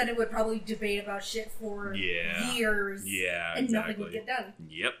case... The Senate would probably debate about shit for years. Yeah, and nothing would get done.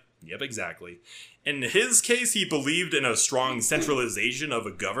 Yep, exactly. In his case, he believed in a strong centralization of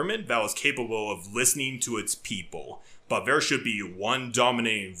a government that was capable of listening to its people. But there should be one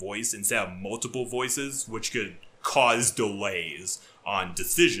dominating voice instead of multiple voices, which could cause delays on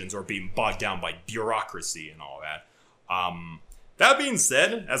decisions or being bogged down by bureaucracy and all that. That being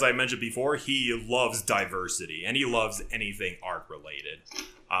said, as I mentioned before, he loves diversity, and he loves anything art-related.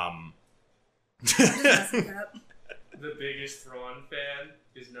 The biggest Thrawn fan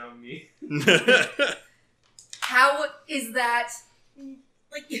is now me. How is that?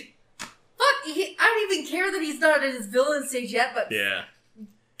 Like, fuck! I don't even care that he's not at his villain stage yet. But yeah,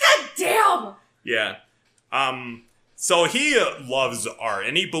 god damn. Yeah. So he loves art,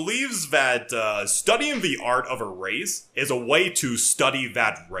 and he believes that studying the art of a race is a way to study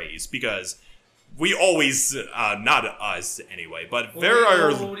that race, because we always, not us anyway, but what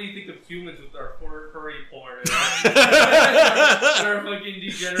do you think of humans with our furry porn and our fucking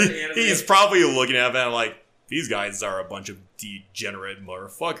degenerate anime? He's probably looking at them like, these guys are a bunch of degenerate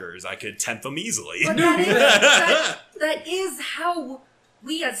motherfuckers. I could tempt them easily. But that is how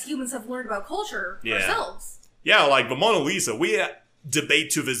we as humans have learned about culture ourselves. Yeah, like the Mona Lisa, we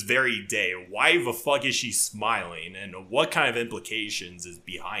debate to this very day, why the fuck is she smiling, and what kind of implications is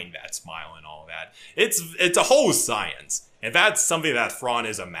behind that smile and all that. It's a whole science, and that's something that Thrawn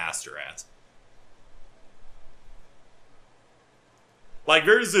is a master at. Like,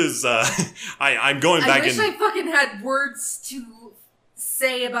 there's this, I'm going back in... I wish I fucking had words to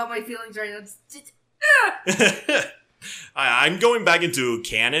say about my feelings right now. I'm going back into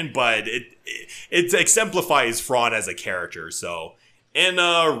canon, but it exemplifies Thrawn as a character. So in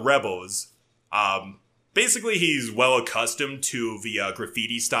Rebels, basically he's well accustomed to the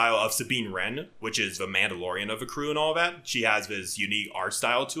graffiti style of Sabine Wren, which is the Mandalorian of the crew and all that. She has this unique art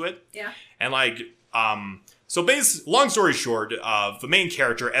style to it. Yeah. And like, long story short, the main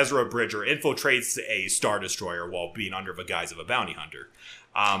character, Ezra Bridger, infiltrates a Star Destroyer while being under the guise of a bounty hunter.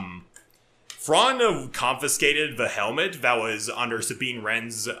 Thrawn confiscated the helmet that was under Sabine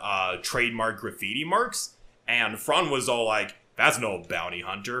Wren's trademark graffiti marks, and Thrawn was all like, that's no bounty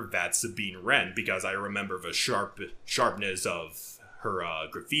hunter, that's Sabine Wren, because I remember the sharpness of her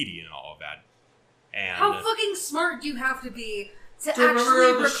graffiti and all of that. And How fucking smart do you have to be to remember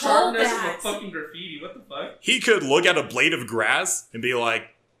actually the recall sharpness that? of a fucking graffiti. What the fuck? he could look at a blade of grass and be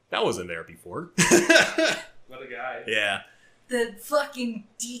like, that wasn't there before. What a guy. Yeah. The fucking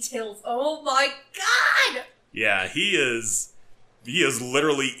details. Oh my god! Yeah, he is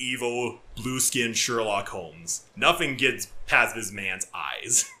literally evil, blue-skinned Sherlock Holmes. Nothing gets past this man's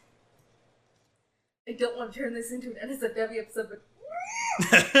eyes. I don't want to turn this into an NSFW episode,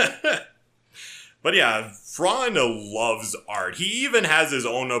 but But yeah, Thrawn loves art. He even has his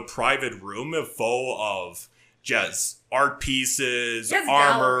own private room full of just art pieces, He has a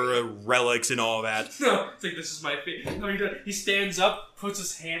armor, gallery. relics, and all that. No, it's like, this is my favorite. No, he stands up, puts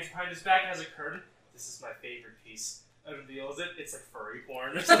his hands behind his back, has a curtain. This is my favorite piece. Unveils it. It's like furry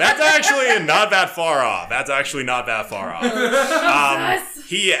porn. That's actually not that far off.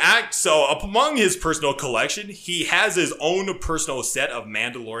 So among his personal collection, he has his own personal set of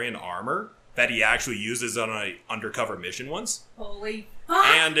Mandalorian armor that he actually uses on an undercover mission once. holy fuck!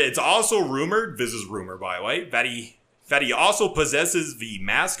 And it's also rumored, this is rumor by the way, that he also possesses the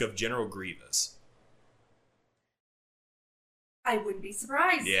mask of General Grievous. I wouldn't be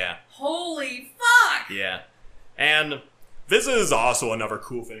surprised. Yeah. Holy fuck! Yeah. And this is also another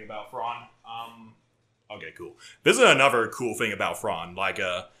cool thing about Thrawn. Okay, cool. This is another cool thing about Thrawn. Like,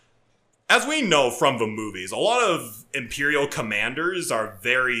 as we know from the movies, a lot of Imperial commanders are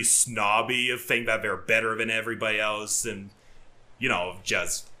very snobby, think that they're better than everybody else, and, you know,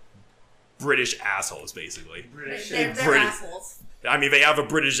 just British assholes, basically. British. They're British- assholes. I mean, they have a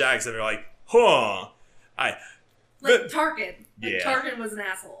British accent. They're like, huh. Like But- Tarkin. Like, Yeah. Tarkin was an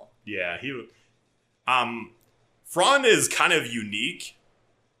asshole. Yeah, Thrawn is kind of unique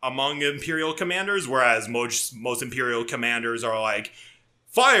among Imperial commanders, whereas most Imperial commanders are like,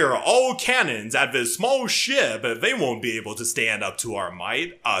 fire all cannons at this small ship, they won't be able to stand up to our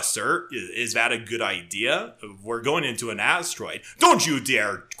might. Sir, is that a good idea? We're going into an asteroid. Don't you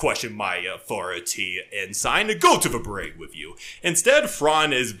dare question my authority, ensign. Go to the brig with you. Instead,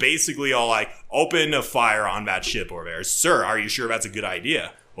 Thrawn is basically all like, open a fire on that ship over there. Sir, are you sure that's a good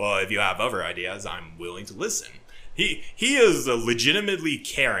idea? Well, if you have other ideas, I'm willing to listen. He is legitimately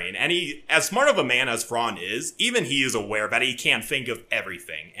caring, and as smart of a man as Thrawn is, even he is aware that he can't think of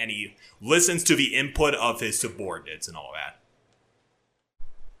everything, and he listens to the input of his subordinates and all that.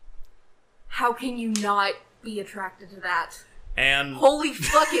 How can you not be attracted to that? And Holy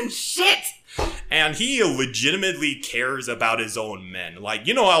fucking shit! and he legitimately cares about his own men. Like,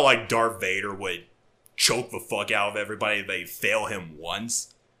 you know how like Darth Vader would choke the fuck out of everybody if they fail him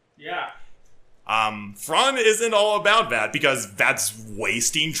once? Yeah. Thrawn isn't all about that, because that's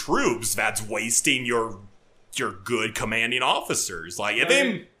wasting troops. That's wasting your good commanding officers. Like, if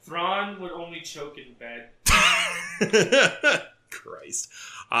they... Thrawn would only choke in bed. Christ.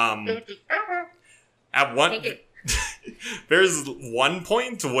 At one... There's one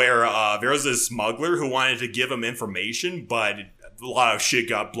point where there was a smuggler who wanted to give him information, but a lot of shit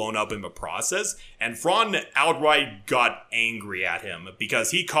got blown up in the process, and Thrawn outright got angry at him because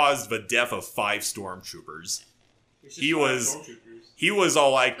he caused the death of 5 stormtroopers. He was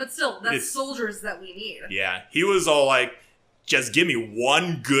all like, But still, that's It's- soldiers that we need. yeah, he was all like, just give me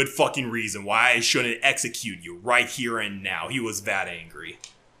one good fucking reason why I shouldn't execute you right here and now. He was that angry.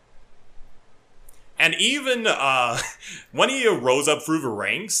 And even when he rose up through the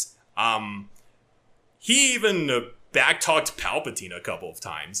ranks, he even backtalked Palpatine a couple of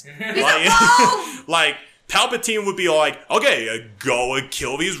times. like Palpatine would be like, okay, go and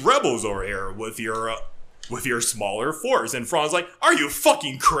kill these rebels over here with your smaller force. And Thrawn's like, are you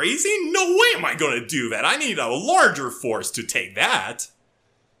fucking crazy? No way am I gonna do that. I need a larger force to take that.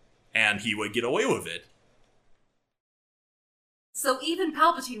 And he would get away with it. So even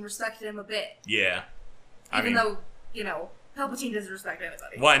Palpatine respected him a bit. Yeah. Even though, you know, Palpatine doesn't respect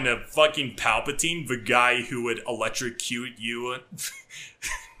anybody. When fucking Palpatine, the guy who would electrocute you,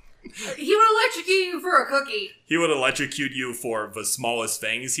 He would electrocute you for a cookie. he would electrocute you for the smallest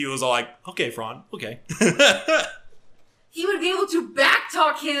things. He was all like, okay, Thrawn, okay. He would be able to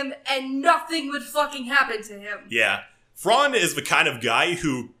backtalk him and nothing would fucking happen to him. Yeah. Thrawn is the kind of guy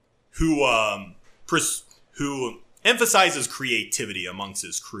who emphasizes creativity amongst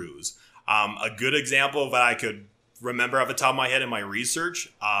his crews. A good example that I could remember off the top of my head in my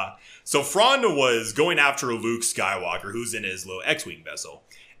research. So Thrawn was going after Luke Skywalker, who's in his little X-Wing vessel.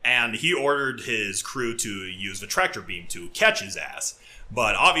 And he ordered his crew to use the tractor beam to catch his ass.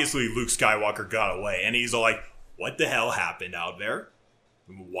 But obviously Luke Skywalker got away. And he's all like, what the hell happened out there?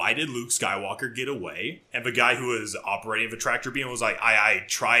 Why did Luke Skywalker get away? And the guy who was operating the tractor beam was like, I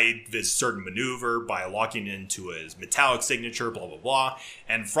tried this certain maneuver by locking into his metallic signature, blah, blah, blah.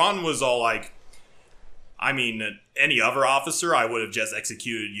 And Thrawn was all like, I mean, any other officer, I would have just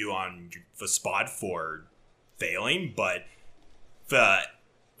executed you on the spot for failing. But the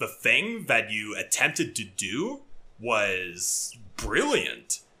thing that you attempted to do was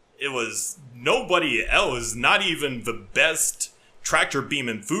brilliant. It was nobody else, not even the best tractor beam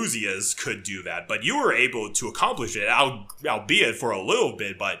enthusiasts could do that, but you were able to accomplish it, albeit for a little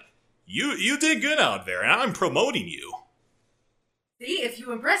bit, but you did good out there, and I'm promoting you. See, if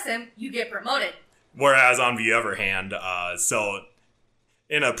you impress him, you get promoted. Whereas on the other hand, so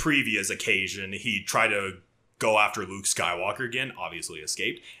in a previous occasion, he tried to go after Luke Skywalker again, obviously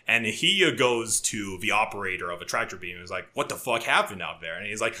escaped, and he goes to the operator of a tractor beam and is like, what the fuck happened out there? And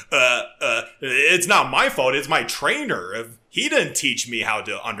he's like, it's not my fault, it's my trainer. He didn't teach me how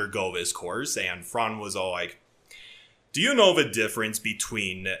to undergo this course. And Thrawn was all like, do you know the difference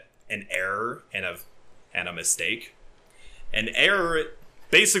between an error and a mistake? An error,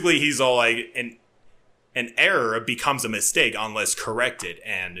 basically he's all like, an error becomes a mistake unless corrected,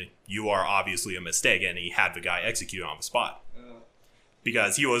 and you are obviously a mistake, and he had the guy executed on the spot.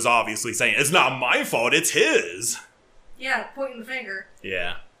 Because he was obviously saying, it's not my fault, it's his! Yeah, pointing the finger.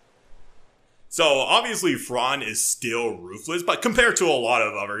 Yeah. So, obviously, Thrawn is still ruthless, but compared to a lot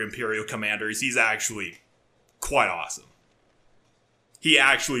of other Imperial commanders, he's actually quite awesome. He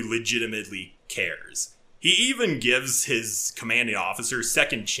actually legitimately cares. He even gives his commanding officers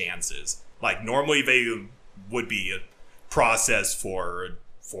second chances. Like, normally they would be processed for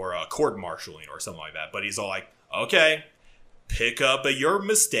a court-martialing or something like that. But he's all like, okay, pick up your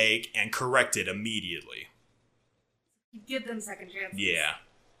mistake and correct it immediately. Give them second chances. Yeah.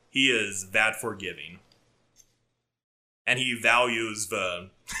 He is that forgiving. And he values the...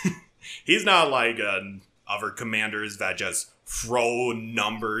 He's not like other commanders that just throw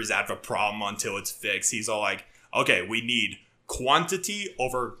numbers at the problem until it's fixed. He's all like, okay, we need quantity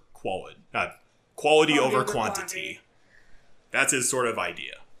over quality. Quality over quantity. That's his sort of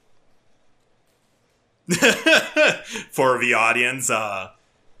idea. For the audience,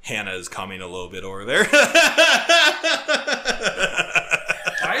 Hannah is coming a little bit over there.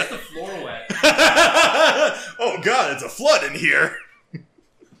 Why is the floor wet? Oh god, it's a flood in here.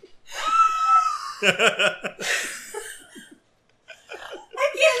 I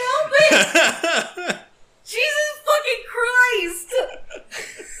can't help it! Jesus fucking Christ!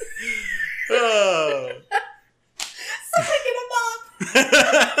 Oh. Someone get a mop!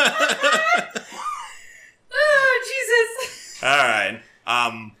 Oh, Jesus! Alright,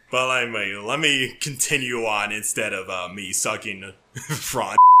 but let me continue on instead of me sucking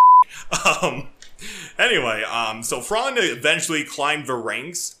Thrawn. Anyway, so Thrawn eventually climbed the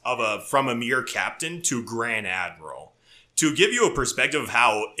ranks from a mere captain to Grand Admiral. To give you a perspective of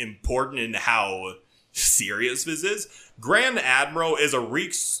how important and how serious this is, Grand Admiral is a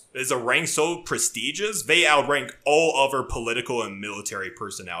rank so prestigious, they outrank all other political and military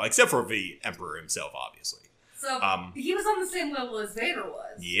personnel, except for the Emperor himself, obviously. So, he was on the same level as Vader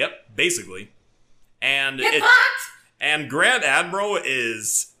was. Yep, basically. And Get fucked! And Grand Admiral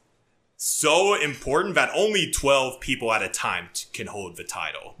is so important that only 12 people at a time can hold the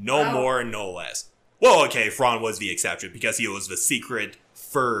title. No more and no less. Well, okay, Thrawn was the exception because he was the secret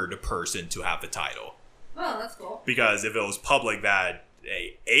third person to have the title. Oh, that's cool. Because if it was public that an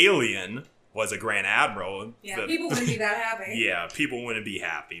alien was a Grand Admiral... Yeah, people wouldn't be that happy. Yeah, people wouldn't be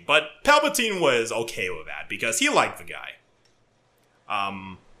happy. But Palpatine was okay with that because he liked the guy.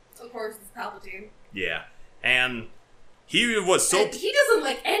 Of course, it's Palpatine. Yeah. And he was so... And he doesn't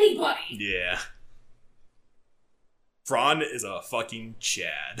like anybody. Yeah. Thrawn is a fucking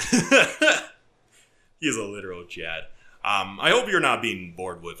Chad. He is a literal Chad. I hope you're not being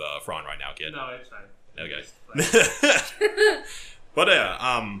bored with Thrawn right now, kid. No, it's fine. Okay. But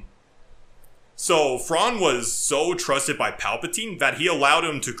so Thrawn was so trusted by Palpatine that he allowed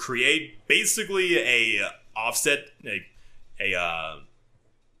him to create basically an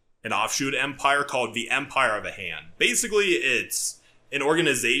offshoot empire called the Empire of the Hand. Basically, it's an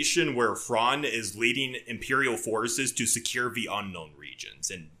organization where Thrawn is leading Imperial forces to secure the unknown regions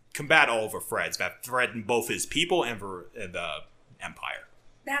and combat all the threats that threaten both his people and the Empire.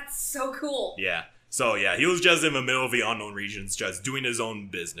 That's so cool. Yeah. So, yeah, he was just in the middle of the unknown regions, just doing his own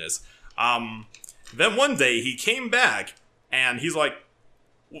business. Then one day he came back and he's like,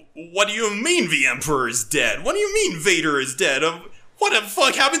 what do you mean the Emperor is dead? What do you mean Vader is dead? What the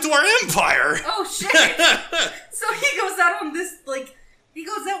fuck happened to our Empire? Oh shit! So he goes out on this, like, he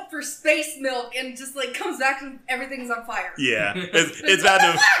goes out for space milk and just, like, comes back and everything's on fire. Yeah. It's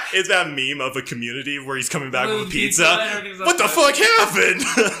that meme of a community where he's coming back with pizza. What the fuck happened?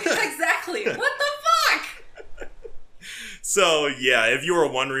 Exactly. What the fuck? So, yeah, if you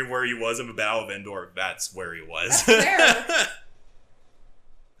were wondering where he was in the Battle of Endor, that's where he was. That's fair.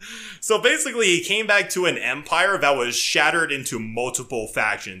 So basically, he came back to an empire that was shattered into multiple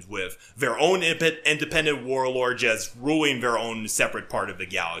factions with their own independent warlord just ruling their own separate part of the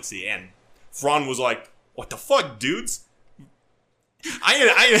galaxy. And Thrawn was like, what the fuck, dudes?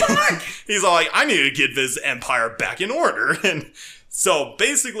 He's like, I need to get this empire back in order. And so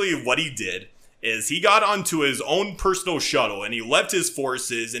basically what he did is he got onto his own personal shuttle and he left his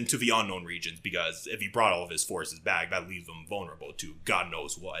forces into the unknown regions, because if he brought all of his forces back, that leaves them vulnerable to God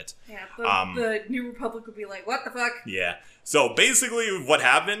knows what. Yeah, the New Republic would be like, what the fuck? Yeah. So basically what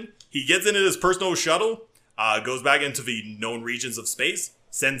happened, he gets into his personal shuttle, goes back into the known regions of space,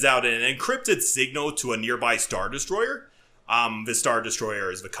 sends out an encrypted signal to a nearby Star Destroyer. The Star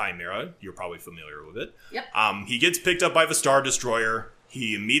Destroyer is the Chimera. You're probably familiar with it. Yep. He gets picked up by the Star Destroyer.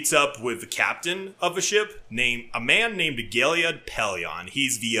 He meets up with the captain of the ship, a man named Galliard Pelion.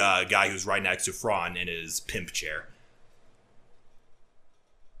 He's the guy who's right next to Thrawn in his pimp chair.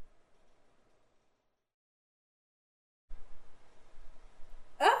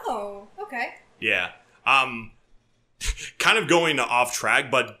 Oh, okay. Yeah. Kind of going off track,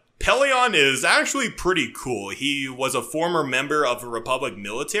 but Pelion is actually pretty cool. He was a former member of the Republic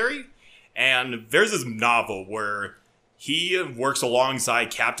military, and there's this novel where he works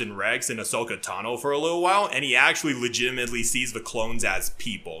alongside Captain Rex and Ahsoka Tano for a little while, and he actually legitimately sees the clones as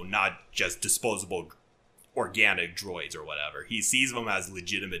people, not just disposable organic droids or whatever. He sees them as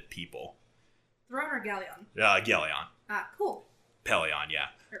legitimate people. Thrawn or Galleon? Galleon. Ah, cool. Pelion, yeah.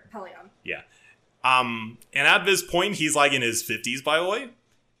 Or Pelion. Yeah. And at this point, he's like in his 50s, by the way.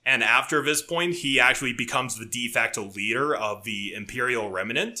 And after this point, he actually becomes the de facto leader of the Imperial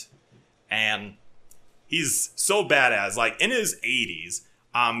Remnant. And he's so badass. Like, in his 80s,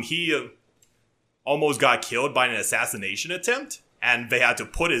 he almost got killed by an assassination attempt, and they had to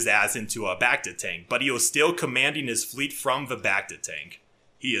put his ass into a Bacta tank, but he was still commanding his fleet from the Bacta tank.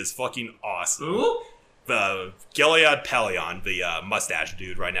 He is fucking awesome. Who? The Galliard Pelion, the mustache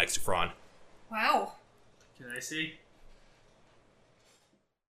dude right next to Thrawn. Wow. Can I see?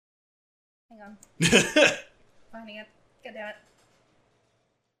 Hang on. Finding it. God damn it.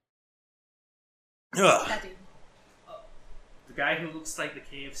 Ugh. That dude. The guy who looks like the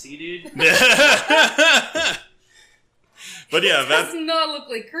KFC dude? But yeah, Does not look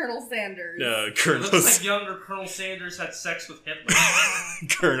like Colonel Sanders. Colonel, Looks like younger Colonel Sanders had sex with Hitler.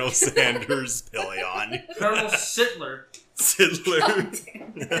 Colonel Sanders Pelion. Colonel Sittler.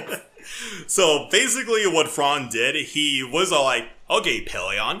 Sittler. So basically what Thrawn did, he was like, okay,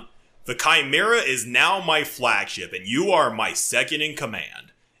 Pelion, the Chimera is now my flagship, and you are my second in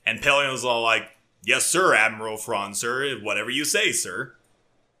command. And Pelion was all like, yes, sir, Admiral Thrawn, sir. Whatever you say, sir.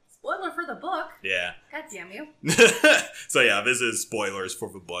 Spoiler for the book. Yeah. God damn you. So yeah, this is spoilers for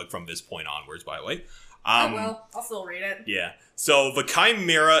the book from this point onwards, by the way. Oh well, I'll still read it. Yeah. So the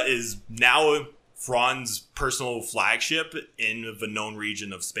Chimera is now Thrawn's personal flagship in the known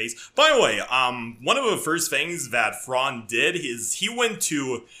region of space. By the way, one of the first things that Thrawn did is he went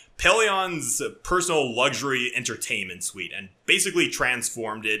to Pelion's personal luxury entertainment suite and basically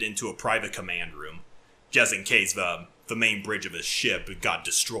transformed it into a private command room, just in case the main bridge of his ship got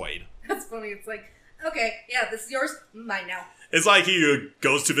destroyed. That's funny. It's like, okay, yeah, this is yours, mine now. It's like he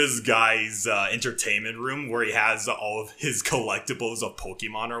goes to this guy's entertainment room where he has all of his collectibles of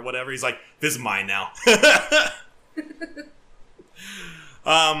Pokemon or whatever. He's like, this is mine now.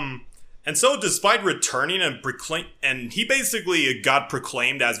 And so despite returning and he basically got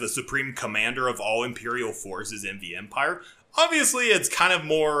proclaimed as the supreme commander of all Imperial forces in the Empire. Obviously, it's kind of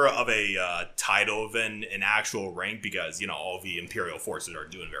more of a title than an actual rank because, all the Imperial forces are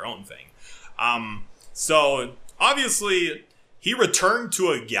doing their own thing. So, obviously, he returned to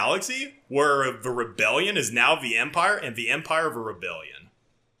a galaxy where the Rebellion is now the Empire and the Empire of a Rebellion.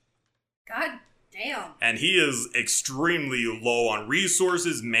 God damn. And he is extremely low on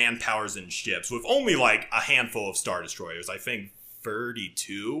resources, manpowers, and ships, with only like a handful of Star Destroyers. I think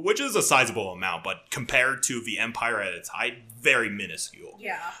 32, which is a sizable amount, but compared to the Empire at its height, very minuscule.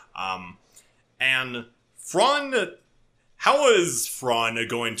 Yeah. And Thrawn how is Thrawn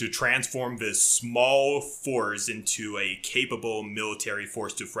going to transform this small force into a capable military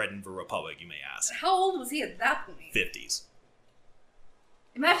force to threaten the Republic, you may ask? How old was he at that point? 50s.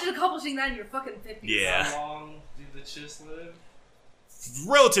 Imagine accomplishing that in your fucking 50s. Yeah. How long do the Chiss live?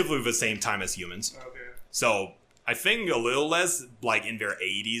 Relatively the same time as humans. Okay. So, I think a little less, like in their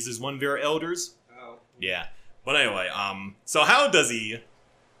 80s is one of their elders. Oh. Yeah. But anyway, so how does he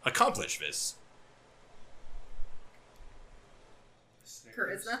accomplish this?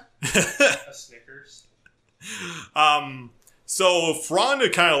 Charisma. A Snickers. So Thrawn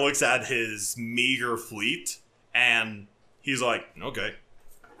kind of looks at his meager fleet, and he's like, okay,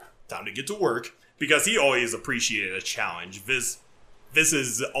 time to get to work. Because he always appreciated a challenge. This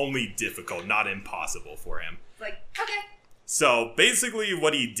is only difficult, not impossible for him. Like, okay. So basically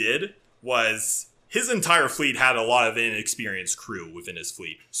what he did was his entire fleet had a lot of inexperienced crew within his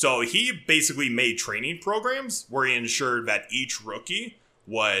fleet. So he basically made training programs where he ensured that each rookie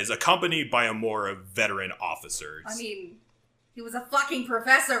was accompanied by a more veteran officer. I mean, he was a fucking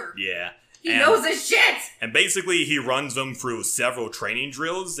professor. Yeah. He knows his shit! And basically he runs them through several training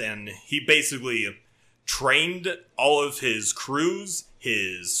drills, and he basically trained all of his crews,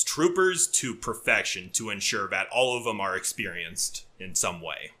 his troopers, to perfection to ensure that all of them are experienced in some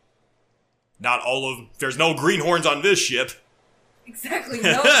way. Not all of... There's no greenhorns on this ship. Exactly.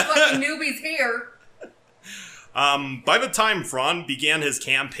 No fucking newbies here. By the time Thrawn began his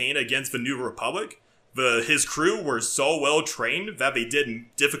campaign against the New Republic, his crew were so well trained that they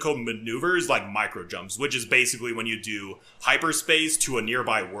did difficult maneuvers like microjumps, which is basically when you do hyperspace to a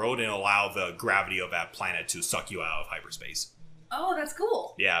nearby world and allow the gravity of that planet to suck you out of hyperspace. Oh, that's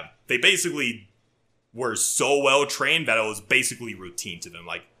cool. Yeah, they basically were so well trained that it was basically routine to them.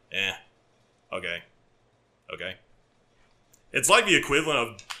 Like, okay. It's like the equivalent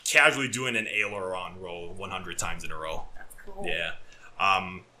of casually doing an aileron roll 100 times in a row. That's cool. Yeah.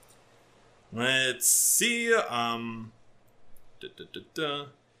 Let's see.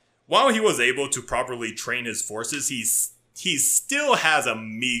 While he was able to properly train his forces, he still has a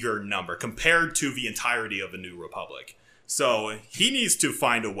meager number compared to the entirety of the New Republic. So he needs to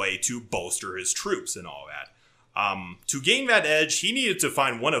find a way to bolster his troops and all that. To gain that edge, he needed to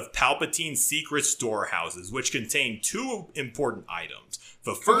find one of Palpatine's secret storehouses, which contained two important items.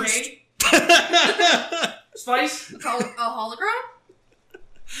 The first... Okay. Spice? A hologram?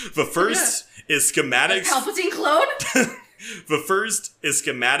 The first is schematics... A Palpatine clone? The first is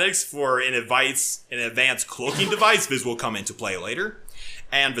schematics for an advanced cloaking device. This will come into play later.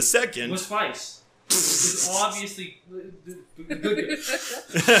 And the second... What's Spice? It's obviously good.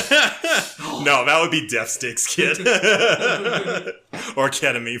 No, that would be Death Sticks, kid. Or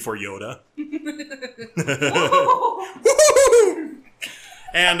ketamine for Yoda.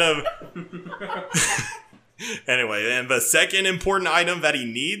 And anyway, and the second important item that he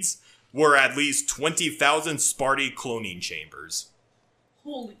needs were at least 20,000 Sparty cloning chambers.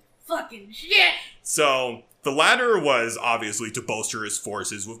 Holy fucking shit! So the latter was obviously to bolster his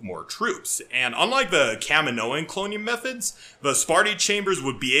forces with more troops, and unlike the Kaminoan cloning methods, the Sparty chambers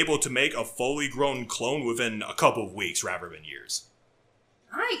would be able to make a fully grown clone within a couple of weeks rather than years.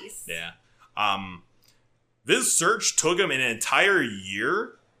 Nice. Yeah. This search took him an entire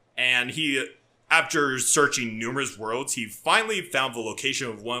year, and after searching numerous worlds, he finally found the location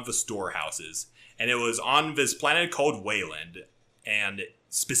of one of the storehouses, and it was on this planet called Wayland, and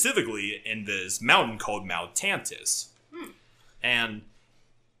specifically in this mountain called Mount Tantus. And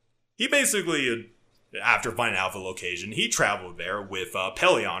he basically, after finding out the location, he traveled there with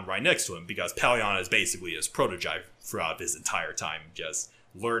Pelion right next to him, because Pelion is basically his prototype throughout this entire time, just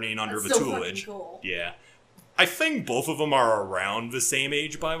learning under That's the so tutelage. fucking cool. Yeah. I think both of them are around the same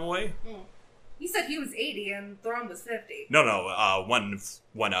age, by the way. You said he was 80 and Thrawn was 50. No. When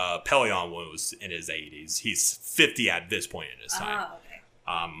Pelion was in his 80s, he's 50 at this point in his time. Oh, okay.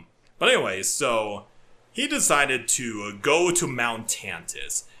 But anyway, so he decided to go to Mount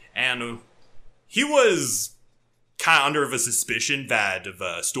Tantus, and he was kind of under the suspicion that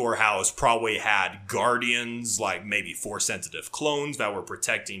the storehouse probably had guardians, like maybe Force-sensitive clones that were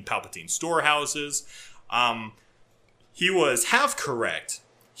protecting Palpatine storehouses. He was half correct.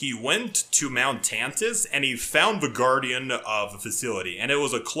 He went to Mount Tantus, and he found the guardian of the facility, and it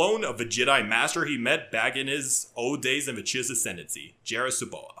was a clone of the Jedi Master he met back in his old days in the Chiss Ascendancy, Jarrus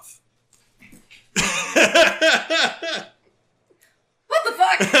C'baoth. What the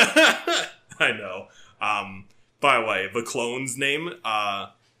fuck? I know. By the way, the clone's name,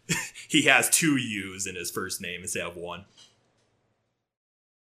 he has 2 U's in his first name instead of 1.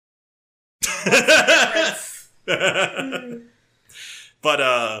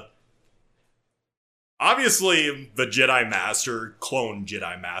 But, obviously, the Jedi Master, clone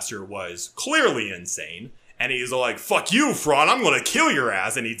Jedi Master, was clearly insane. And he's like, fuck you, Thrawn, I'm gonna kill your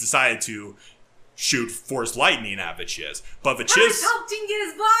ass. And he decided to shoot Force Lightning at the Chiss. But the Chiss... How did Palpatine get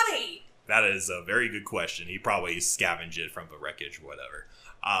his body? That is a very good question. He probably scavenged it from the wreckage or whatever.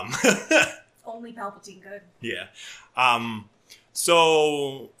 Only Palpatine could. Yeah.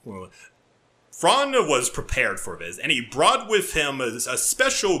 So... Thrawn was prepared for this, and he brought with him a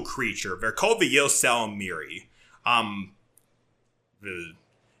special creature. They're called the Yosel Miri.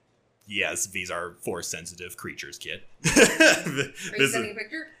 Yes, these are Force-sensitive creatures, kid. Are you sending a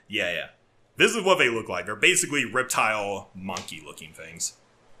picture? Yeah. This is what they look like. They're basically reptile, monkey-looking things.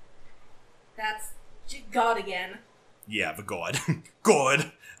 That's God again. Yeah, the God.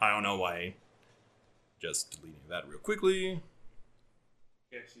 God! I don't know why. Just deleting that real quickly.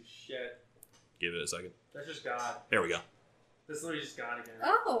 Can't see shit. Give it a second. That's just God. There we go. That's literally just God again.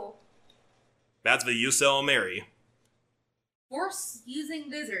 Oh. That's the Yosel Miri. Force-using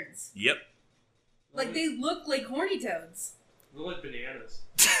lizards. Yep. Like, they look like horny toads. They look like bananas.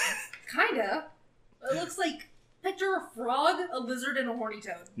 Kinda. It looks like, picture a frog, a lizard, and a horny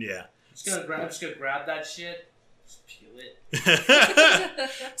toad. Yeah. I'm just gonna grab that shit, just peel it.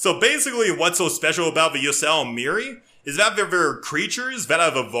 So basically, what's so special about the Yosel Miri is that they're creatures that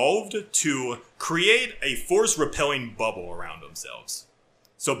have evolved to create a force-repelling bubble around themselves.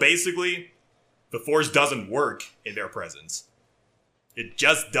 So basically, the Force doesn't work in their presence. It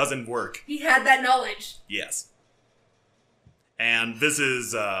just doesn't work. He had that knowledge. Yes. And this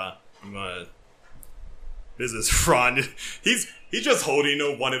is, this is Thrawn. He's just holding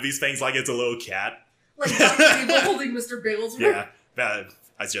one of these things like it's a little cat. Like Dr. Evil holding Mr. Bagels. Yeah,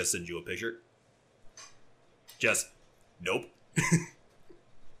 I just sent you a picture. Just, nope.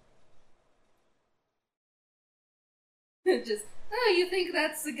 Just, you think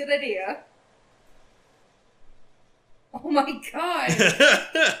that's a good idea? Oh my god.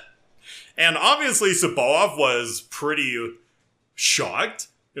 And obviously C'baoth was pretty shocked.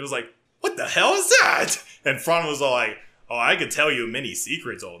 It was like, what the hell is that? And Thrawn was all like, oh, I could tell you many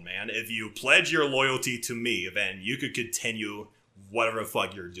secrets, old man. If you pledge your loyalty to me, then you could continue whatever the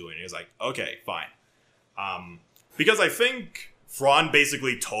fuck you're doing. He was like, okay, fine. Because I think Thrawn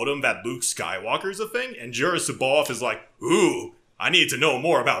basically told him that Luke Skywalker's a thing, and Jura C'baoth is like, ooh, I need to know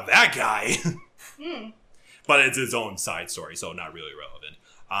more about that guy. But it's his own side story, so not really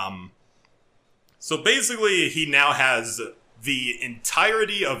relevant. So basically, he now has the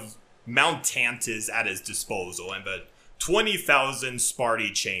entirety of Mount Tantiss at his disposal, and the 20,000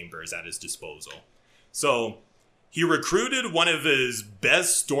 Sparty chambers at his disposal. So he recruited one of his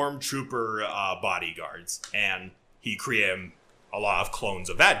best stormtrooper bodyguards, and he created a lot of clones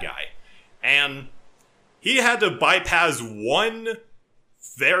of that guy. And he had to bypass one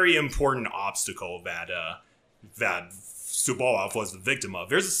very important obstacle that C'baoth was the victim of.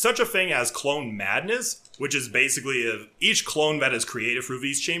 There's such a thing as clone madness, which is basically each clone that is created through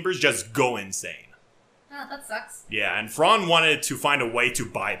these chambers just go insane. Oh, that sucks. Yeah, and Thrawn wanted to find a way to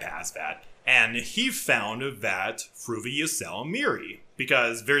bypass that. And he found that through the Yosel Miri.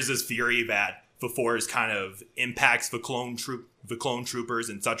 Because there's this theory that the Force kind of impacts the clone troopers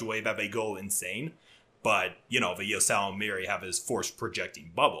in such a way that they go insane. But, the Yosel Miri have this Force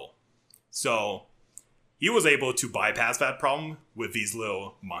projecting bubble. So he was able to bypass that problem with these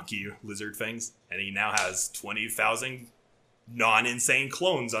little monkey lizard things. And he now has 20,000 non-insane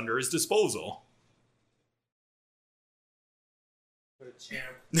clones under his disposal. What a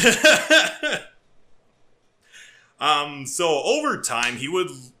champ. So over time, he would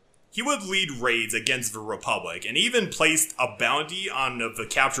lead raids against the Republic, and even placed a bounty on the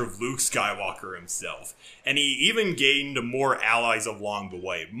capture of Luke Skywalker himself. And he even gained more allies along the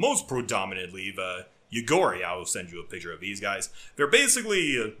way, most predominantly the Yugori. I will send you a picture of these guys. They're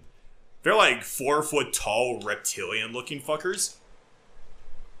basically, they're like 4 foot tall reptilian looking fuckers.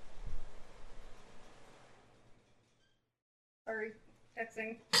 Sorry,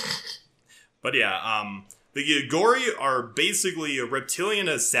 texting. But yeah, the Yugori are basically reptilian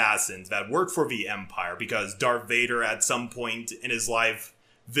assassins that work for the Empire because Darth Vader at some point in his life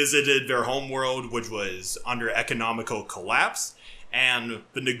visited their homeworld, which was under economical collapse. And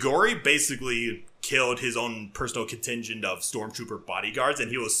the Nagori basically killed his own personal contingent of stormtrooper bodyguards, and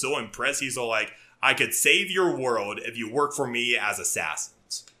he was so impressed, he's all like, I could save your world if you work for me as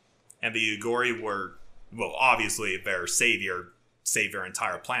assassins. And the Yugori were, well, obviously their savior saved their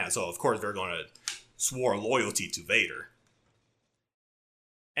entire planet, so of course they're going to swore loyalty to Vader.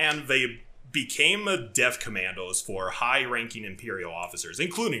 And they became death commandos for high-ranking Imperial officers,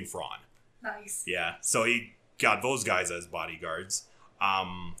 including Thrawn. Nice. Yeah, so he got those guys as bodyguards.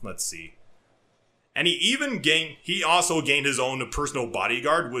 Let's see. And he also gained his own personal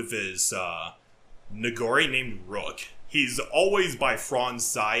bodyguard with his Nagori named Rook. He's always by Thrawn's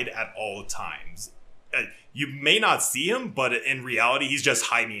side at all times. You may not see him, but in reality, he's just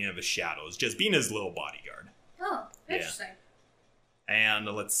hiding in the shadows, just being his little bodyguard. Oh, interesting. Yeah. And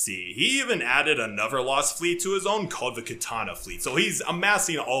let's see, he even added another lost fleet to his own called the Katana Fleet. So he's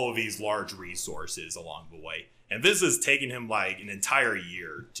amassing all of these large resources along the way. And this is taking him like an entire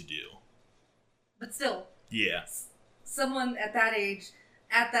year to do. But still. Yeah. Someone at that age,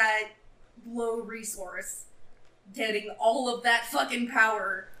 at that low resource, getting all of that fucking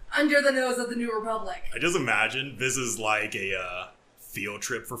power under the nose of the New Republic. I just imagine this is like a field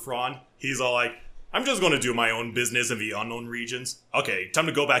trip for Thrawn. He's all like, I'm just going to do my own business in the unknown regions. Okay, time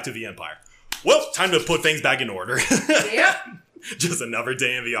to go back to the Empire. Well, time to put things back in order. Yep. Just another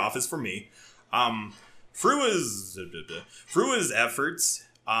day in the office for me. Through his efforts,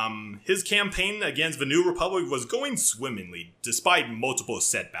 his campaign against the New Republic was going swimmingly, despite multiple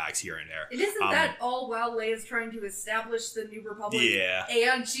setbacks here and there. And isn't that all while Leia's trying to establish the New Republic? Yeah.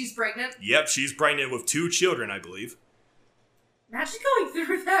 And she's pregnant? Yep, she's pregnant with 2 children, I believe. Imagine going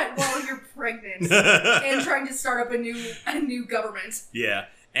through that while you're pregnant and trying to start up a new government. Yeah,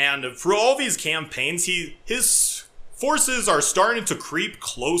 and through all these campaigns, his forces are starting to creep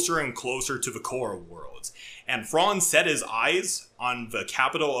closer and closer to the core worlds. And Thrawn set his eyes on the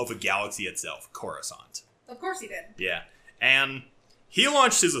capital of the galaxy itself, Coruscant. Of course he did. Yeah, and he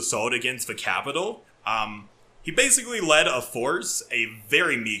launched his assault against the capital. He basically led a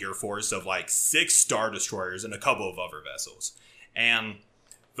very meager force of like 6 Star Destroyers and a couple of other vessels. And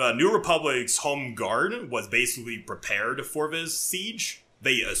the New Republic's home guard was basically prepared for this siege.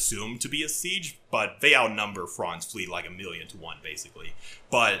 They assumed to be a siege, but they outnumber Thrawn's fleet like 1,000,000 to 1, basically.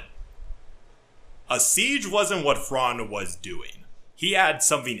 But a siege wasn't what Thrawn was doing. He had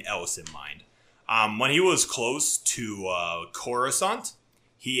something else in mind. When he was close to Coruscant,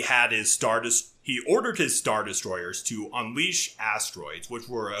 he ordered his Star Destroyers to unleash asteroids, which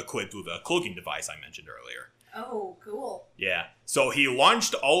were equipped with a cloaking device I mentioned earlier. Oh, cool. Yeah. So he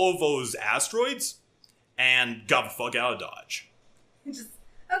launched all of those asteroids and got the fuck out of Dodge. Just,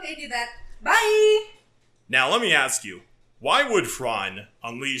 okay, do that. Bye! Now, let me ask you, why would Thrawn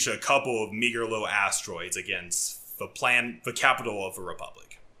unleash a couple of meager little asteroids against the capital of the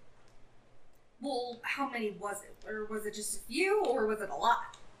Republic? Well, how many was it? Or was it just a few, or was it a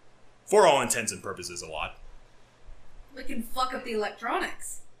lot? For all intents and purposes, a lot. We can fuck up the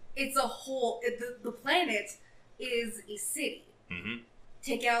electronics. It's a whole... The planet is a city. Mm-hmm.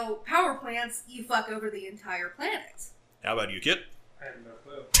 Take out power plants, you fuck over the entire planet. How about you, Kit? I have no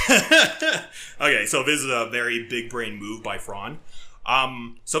clue. Okay, so this is a very big brain move by Thrawn.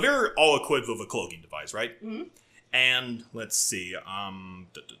 So they're all equipped with a cloaking device, right? Mm-hmm. And let's see.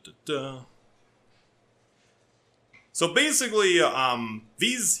 So basically,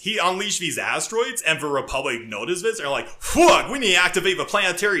 he unleashed these asteroids, and the Republic noticed this. They're like, "Fuck, we need to activate the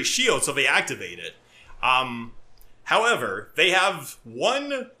planetary shield," so they activate it. However, they have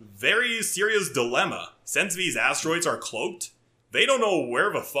one very serious dilemma. Since these asteroids are cloaked, they don't know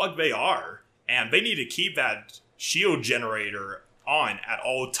where the fuck they are, and they need to keep that shield generator on at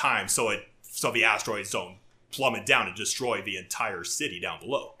all times so the asteroids don't plummet down and destroy the entire city down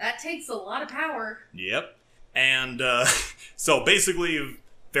below. That takes a lot of power. Yep. And so basically,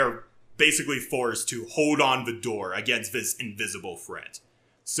 they're basically forced to hold on the door against this invisible threat.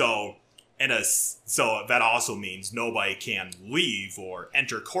 So that also means nobody can leave or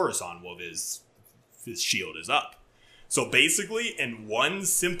enter Coruscant while his shield is up. So basically, in one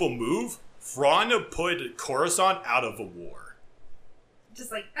simple move, Thrawn put Coruscant out of a war.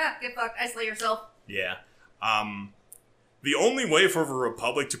 Just like, get fucked, isolate yourself. Yeah. The only way for the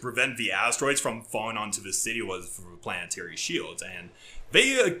Republic to prevent the asteroids from falling onto the city was through planetary shields, and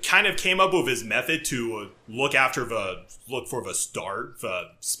they kind of came up with this method to look for the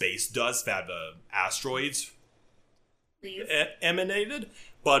space dust that the asteroids emanated,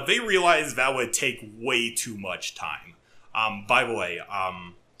 but they realized that would take way too much time. By the way,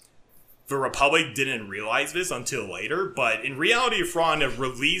 the Republic didn't realize this until later, but in reality, Thrawn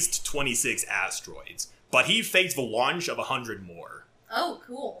released 26 asteroids. But he faked the launch of 100 more. Oh,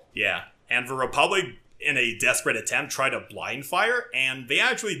 cool. Yeah, and the Republic, in a desperate attempt, tried to blind fire, and they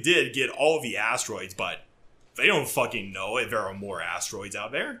actually did get all of the asteroids, but they don't fucking know if there are more asteroids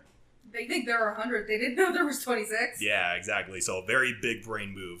out there. They think there are 100. They didn't know there was 26. Yeah, exactly. So, very big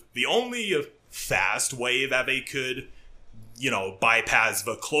brain move. The only fast way that they could, bypass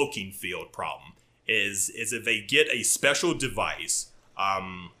the cloaking field problem is if they get a special device.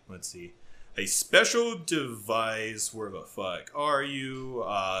 Let's see. a special device. Where the fuck are you?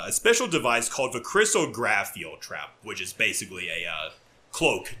 A special device called the Crystal Graph Field Trap, which is basically a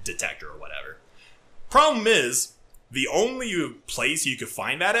cloak detector or whatever. Problem is, the only place you could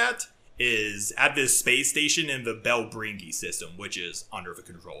find that at is at this space station in the Belbringi system, which is under the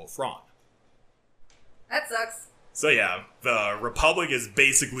control of Thrawn. That sucks. So yeah, the Republic is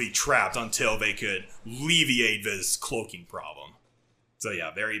basically trapped until they could alleviate this cloaking problem. So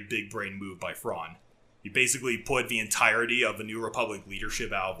yeah, very big brain move by Thrawn. He basically put the entirety of the New Republic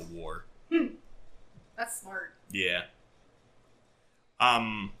leadership out of the war. That's smart. Yeah.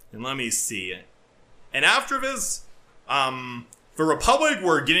 And let me see. And after this, the Republic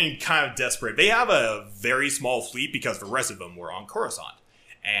were getting kind of desperate. They have a very small fleet because the rest of them were on Coruscant.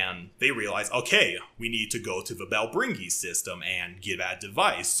 And they realized, okay, we need to go to the Belbringi system and get that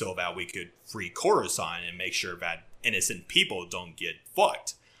device so that we could free Coruscant and make sure that innocent people don't get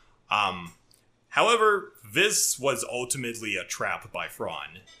fucked. However, this was ultimately a trap by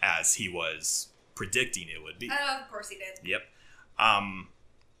Thrawn, as he was predicting it would be. Of course he did. Yep.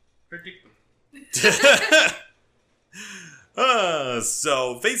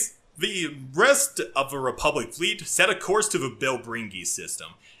 So the rest of the Republic fleet set a course to the Belbringi system,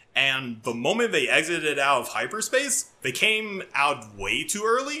 and the moment they exited out of hyperspace, they came out way too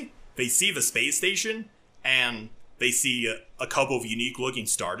early. They see the space station, and they see a couple of unique-looking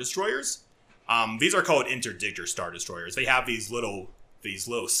Star Destroyers. These are called interdictor Star Destroyers. They have these little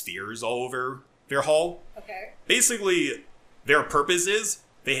spheres all over their hull. Okay. Basically, their purpose is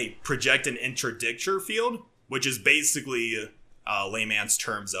they project an interdictor field, which is basically layman's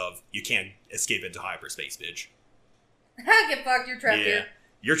terms of you can't escape into hyperspace, bitch. Get fucked, you're trapped here.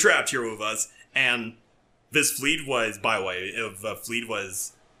 You're trapped here with us. And this fleet was, by the way, the fleet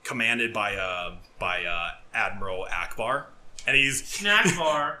was commanded by Admiral Akbar. And he's... Snack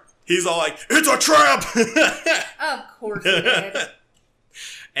bar. He's all like, it's a trap! Of course he did.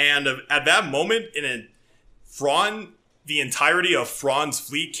 And at that moment, the entirety of Thrawn's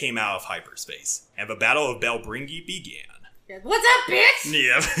fleet came out of hyperspace. And the Battle of Belbringi began. What's up, bitch?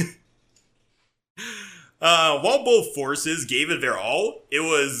 Yeah. While both forces gave it their all, it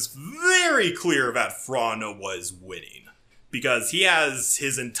was very clear that Thrawn was winning. Because he has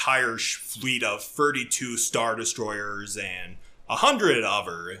his entire fleet of 32 Star Destroyers and 100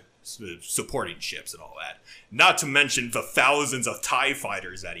 other supporting ships and all that. Not to mention the thousands of TIE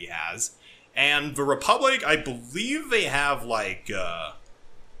fighters that he has. And the Republic, I believe they have like... They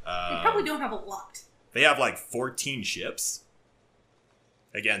probably don't have a lot. They have like 14 ships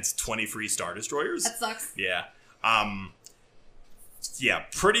against 23 Star Destroyers. That sucks. Yeah. Yeah,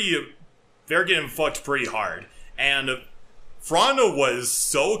 they're getting fucked pretty hard. And Thrawn was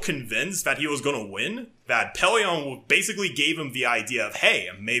so convinced that he was going to win that Pellaeon basically gave him the idea of, hey,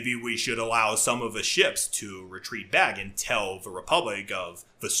 maybe we should allow some of the ships to retreat back and tell the Republic of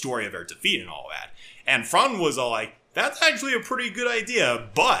the story of their defeat and all that. And Thrawn was all like, that's actually a pretty good idea,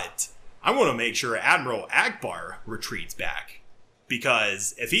 but I want to make sure Admiral Akbar retreats back.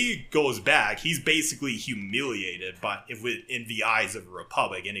 Because if he goes back, he's basically humiliated in the eyes of the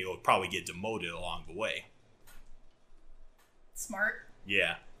Republic, and he'll probably get demoted along the way. Smart.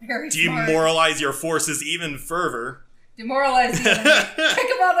 Yeah. Very smart. Demoralize your forces even further. Demoralize the enemy. Take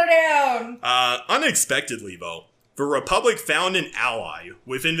them while they're down. Unexpectedly, though, the Republic found an ally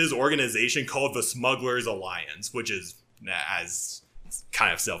within this organization called the Smugglers Alliance, which is as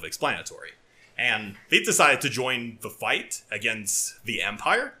kind of self-explanatory. And they decided to join the fight against the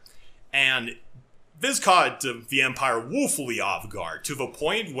Empire, and this caught the Empire woefully off guard, to the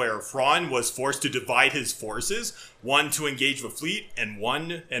point where Thrawn was forced to divide his forces, one to engage the fleet, and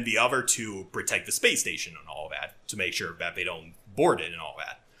the other to protect the space station and all that, to make sure that they don't board it and all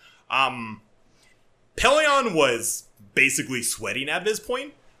that. Pellaeon was basically sweating at this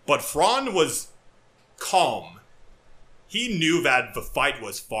point, but Thrawn was calm. He knew that the fight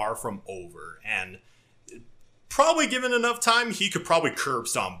was far from over, and probably given enough time, he could probably curb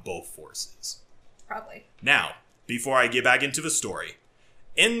stomp both forces. Probably. Now, before I get back into the story,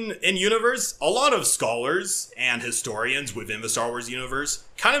 in universe, a lot of scholars and historians within the Star Wars universe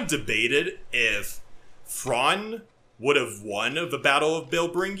kind of debated if Thrawn would have won the Battle of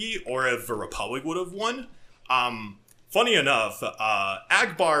Belbringi or if the Republic would have won. Funny enough,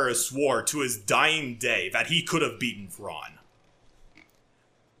 Akbar swore to his dying day that he could have beaten Thrawn.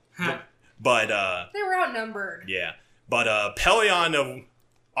 But they were outnumbered. Yeah. But Pellaeon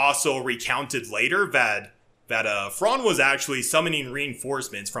also recounted later that Thrawn was actually summoning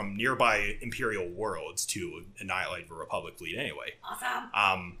reinforcements from nearby Imperial worlds to annihilate the Republic fleet anyway.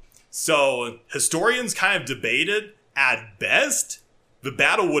 Awesome. So historians kind of debated, at best, the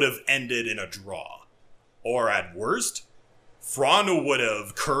battle would have ended in a draw. Or at worst, Thrawn would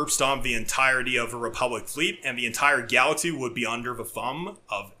have curb stomped the entirety of a Republic fleet, and the entire galaxy would be under the thumb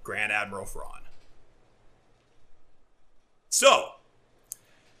of Grand Admiral Thrawn. So,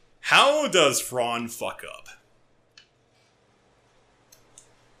 how does Thrawn fuck up?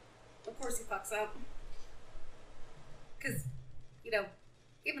 Of course he fucks up. Because,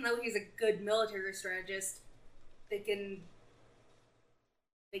 even though he's a good military strategist, they can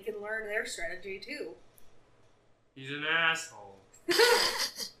learn their strategy too. He's an asshole.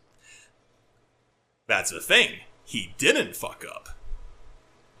 That's the thing. He didn't fuck up.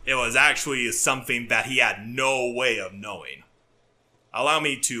 It was actually something that he had no way of knowing. Allow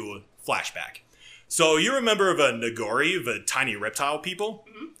me to flashback. So you remember the Nagori, the tiny reptile people?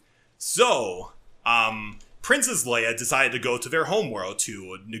 Mm-hmm. So, Princess Leia decided to go to their homeworld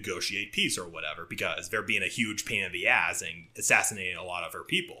to negotiate peace or whatever, because they're being a huge pain in the ass and assassinating a lot of her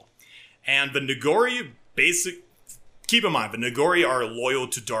people. And the Nagori keep in mind, the Nagori are loyal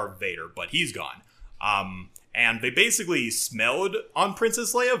to Darth Vader, but he's gone. And they basically smelled on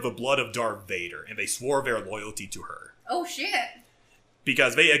Princess Leia the blood of Darth Vader, and they swore their loyalty to her. Oh shit.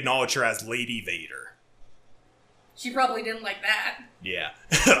 Because they acknowledge her as Lady Vader. She probably didn't like that. Yeah,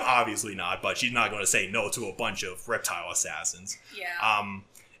 obviously not, but she's not going to say no to a bunch of reptile assassins. Yeah.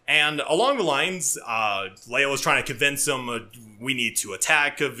 And along the lines, Leia was trying to convince them we need to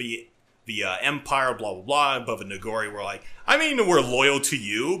attack the Empire, blah, blah, blah. But the Nagori were like, I mean, we're loyal to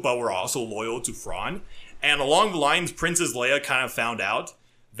you, but we're also loyal to Thrawn. And along the lines, Princess Leia kind of found out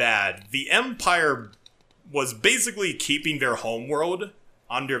that the Empire was basically keeping their homeworld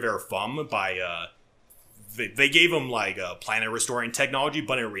under their thumb by... They gave them like a planet restoring technology,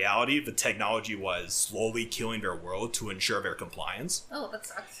 but in reality, the technology was slowly killing their world to ensure their compliance. Oh, that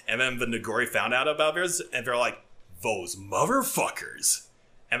sucks. And then the Nagori found out about this, and they're like, those motherfuckers.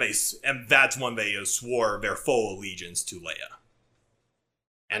 And that's when they swore their full allegiance to Leia.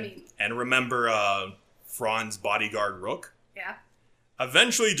 And remember Thrawn's bodyguard Rook? Yeah.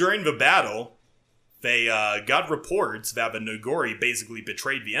 Eventually, during the battle, they got reports that the Nagori basically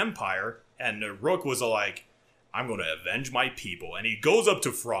betrayed the Empire. And Rook was like, I'm going to avenge my people. And he goes up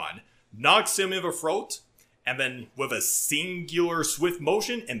to Thrawn, knocks him in the throat, and then with a singular swift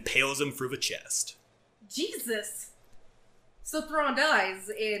motion, impales him through the chest. Jesus. So Thrawn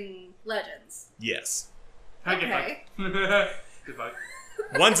dies in Legends. Yes. Okay. Goodbye.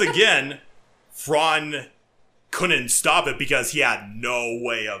 Once again, Thrawn couldn't stop it because he had no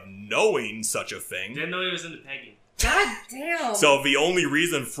way of knowing such a thing. Didn't know he was into pegging. God damn. So the only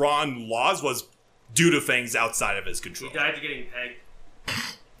reason Thrawn lost was due to things outside of his control. He died to getting pegged.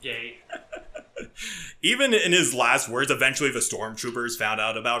 Gay. Even in his last words, eventually the stormtroopers found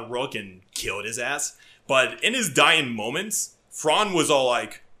out about Rook and killed his ass. But in his dying moments, Thrawn was all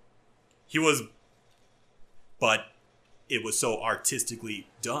like, but it was so artistically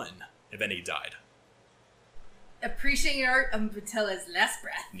done. And then he died. Appreciating art until his last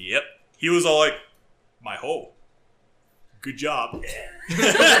breath. Yep. He was all like, my hoe. Good job.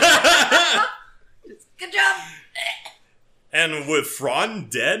 Good job. And with Thrawn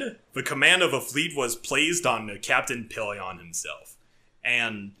dead, the command of a fleet was placed on Captain Pellaeon himself.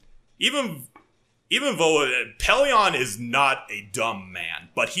 And even though Pellaeon is not a dumb man,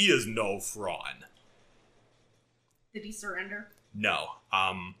 but he is no Thrawn. Did he surrender? No.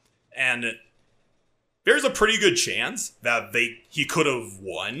 And there's a pretty good chance that he could have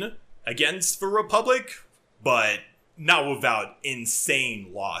won against the Republic, but not without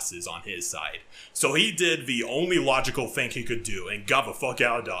insane losses on his side. So he did the only logical thing he could do and got the fuck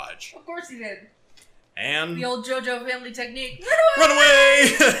out of Dodge. Of course he did. And the old JoJo family technique. Run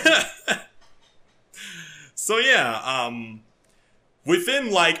away! So yeah,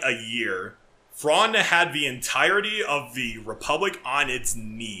 within like a year, Thrawn had the entirety of the Republic on its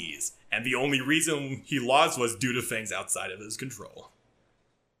knees, and the only reason he lost was due to things outside of his control.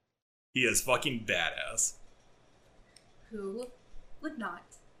 He is fucking badass. Who would not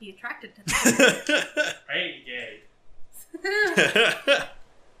be attracted to that? I ain't gay.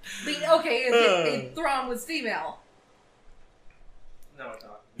 Okay, if Thrawn was female. Now we're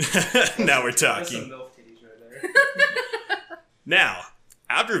talking. Now we're That's some talking. MILF titties right there. Now,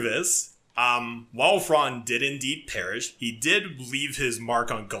 after this, while Thrawn did indeed perish, he did leave his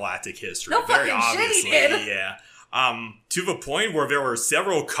mark on galactic history. No very fucking shit obviously, he did. Yeah. To the point where there were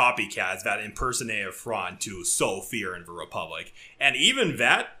several copycats that impersonated Thrawn to sow fear in the Republic. And even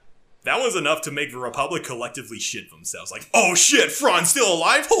that was enough to make the Republic collectively shit themselves. Like, oh shit, Thrawn's still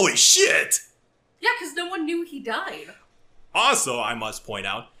alive? Holy shit! Yeah, because no one knew he died. Also, I must point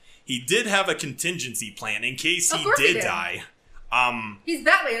out, he did have a contingency plan in case Of he course he did did. die. He's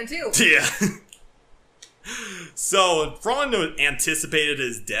Batman too. Yeah. So, Thrawn anticipated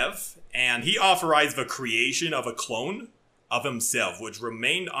his death, and he authorized the creation of a clone of himself, which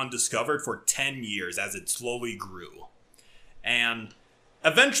remained undiscovered for 10 years as it slowly grew. And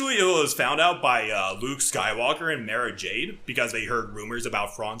eventually it was found out by Luke Skywalker and Mara Jade, because they heard rumors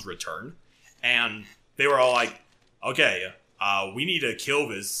about Thrawn's return. And they were all like, okay, we need to kill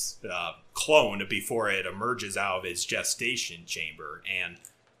this clone before it emerges out of its gestation chamber. And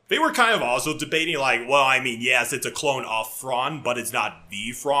they were kind of also debating, like, well, I mean, yes, it's a clone of Thrawn, but it's not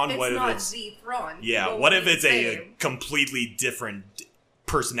the Thrawn. It's what not if it's the Thrawn. Yeah, what if it's a completely different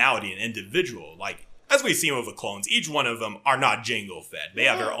personality and individual? Like, as we've seen with the clones, each one of them are not Jango Fett. They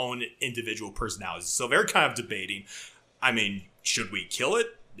have their own individual personalities. So they're kind of debating, I mean, should we kill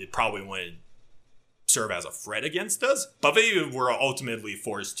it? It probably wouldn't serve as a threat against us. But they were ultimately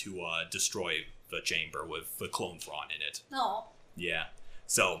forced to destroy the chamber with the clone Thrawn in it. No. Yeah.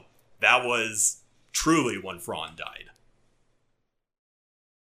 So that was truly when Thrawn died.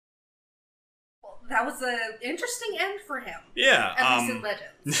 Well, that was an interesting end for him. Yeah. At least in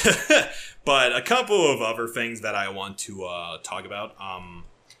Legends. But a couple of other things that I want to talk about.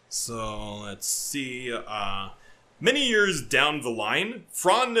 So let's see. Many years down the line,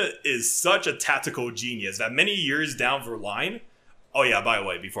 Thrawn is such a tactical genius that many years down the line. Oh yeah, by the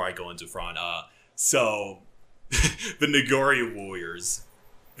way, before I go into Thrawn, so the Nagori warriors,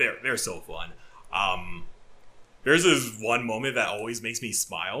 they're so fun. There's this one moment that always makes me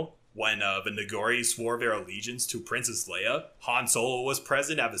smile. When the Nagori swore their allegiance to Princess Leia, Han Solo was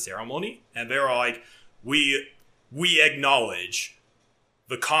present at the ceremony, and they were like, we acknowledge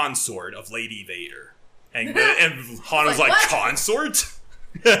the consort of Lady Vader. And Han was like, consort?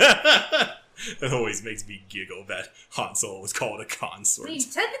 It always makes me giggle that Han Solo was called a consort. I mean,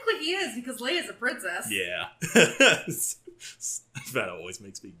 technically he is, because Leia's a princess. Yeah. That always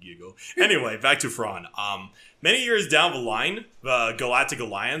makes me giggle. Anyway, back to Thrawn. Many years down the line, the Galactic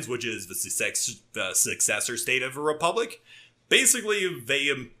Alliance, which is the successor state of the Republic, basically they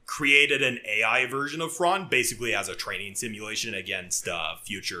created an AI version of Thrawn, basically as a training simulation against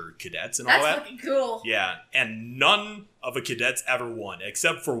future cadets and all that. That's fucking cool. Yeah, and none of the cadets ever won,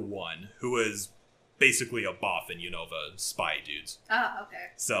 except for one, who is basically a boffin, the spy dudes. Ah,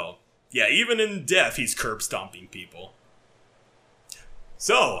 okay. So, yeah, even in death, he's curb stomping people.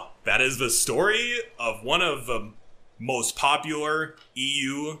 So, that is the story of one of the most popular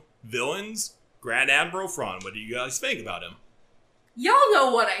EU villains, Grand Admiral Thrawn. What do you guys think about him? Y'all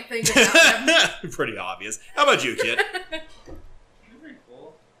know what I think about him. Pretty obvious. How about you, Kit? Pretty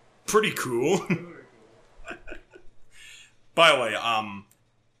cool. Pretty cool. Very cool. By the way,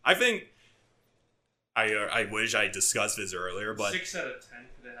 I think I wish I discussed this earlier, but 6 out of 10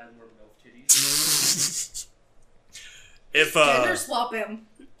 could have had more MILF titties. if Gender swap him.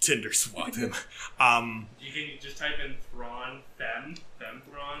 Tinder swap him. You can just type in Thrawn, Fem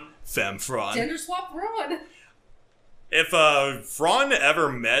Thrawn. Fem Thrawn. Gender swap Ron. If Thrawn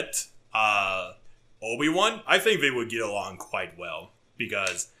ever met Obi-Wan, I think they would get along quite well.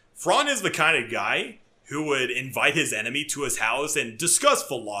 Because Thrawn is the kind of guy who would invite his enemy to his house and discuss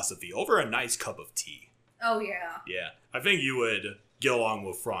philosophy over a nice cup of tea. Oh, yeah. Yeah, I think you would get along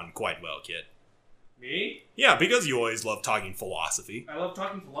with Thrawn quite well, Kit. Me? Yeah, because you always love talking philosophy. I love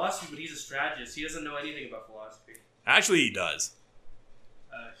talking philosophy, but he's a strategist. He doesn't know anything about philosophy. Actually, he does.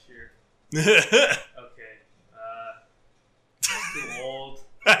 Sure. Okay. Too old.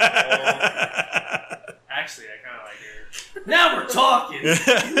 Actually, I kind of like her. Now we're talking!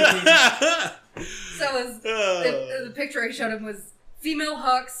 So the picture I showed him was female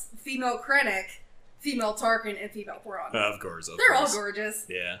Hux, female Krennic, female Tarkin, and female Thrawn. Of course, They're all gorgeous.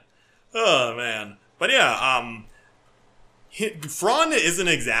 Yeah. Oh, man. But yeah, Thrawn isn't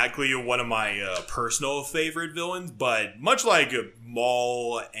exactly one of my personal favorite villains, but much like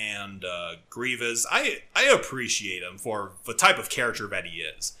Maul and Grievous, I appreciate him for the type of character that he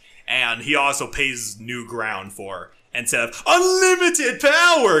is. And he also pays new ground for, instead of unlimited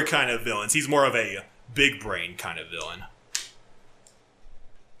power kind of villains, he's more of a big brain kind of villain.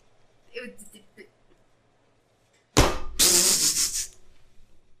 Do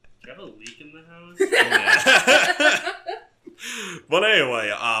you have a leak in the house? Yeah. But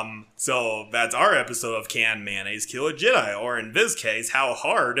anyway, so that's our episode of Can Mayonnaise Kill a Jedi? Or in this case, how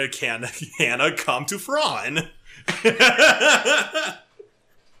hard can Hannah come to Thrawn?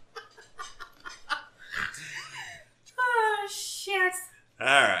 Oh, shit.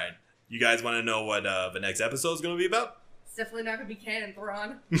 Alright. You guys want to know what the next episode is going to be about? It's definitely not going to be canon,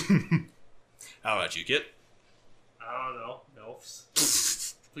 Thrawn. How about you, Kit? I don't know.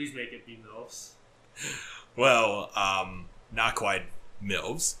 MILFs. Please make it be MILFs. Well, not quite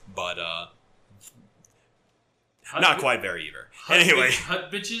MILFs, but not quite very either. Anyway.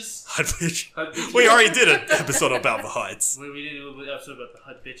 Hut bitches? Hut bitch. Hut bitches. We already did an episode about the huts. We did an episode about the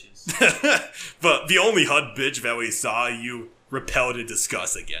hut bitches. But the only hut bitch that we saw you repel to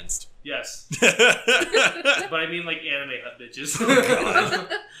discuss against. Yes. But I mean like anime hut bitches. Oh, God.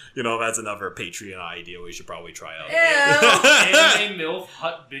 You know, that's another Patreon idea we should probably try out. Anime MILF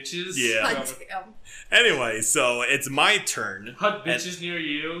hut bitches? Yeah. God damn. Anyway, so it's my turn. Hut bitches near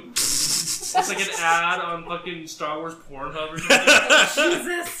you. It's like an ad on fucking Star Wars Pornhub or something.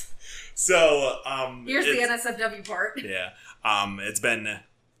 Jesus. So, Here's the NSFW part. Yeah. It's been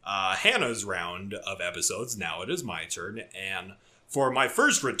Hannah's round of episodes. Now it is my turn. And for my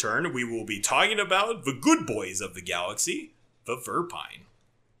first return, we will be talking about the good boys of the galaxy, the Verpine.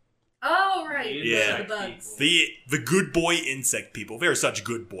 Oh, right. Yeah. The bugs. The good boy insect people. They're such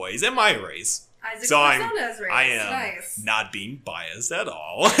good boys. And my race. Isaac So Persona's race. I am Nice. not being biased at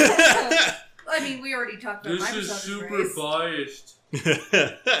all. I mean, we already talked about This is Microsoft's super race. biased.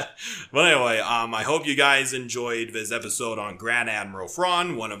 But anyway, I hope you guys enjoyed this episode on Grand Admiral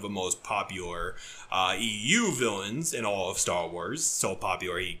Thrawn, one of the most popular EU villains in all of Star Wars. So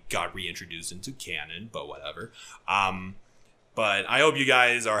popular he got reintroduced into canon, but whatever. But I hope you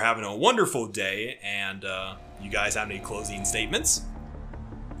guys are having a wonderful day, and you guys have any closing statements?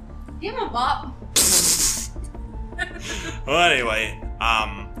 Give him a bop. Well, anyway,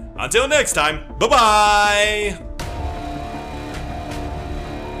 until next time, bye-bye!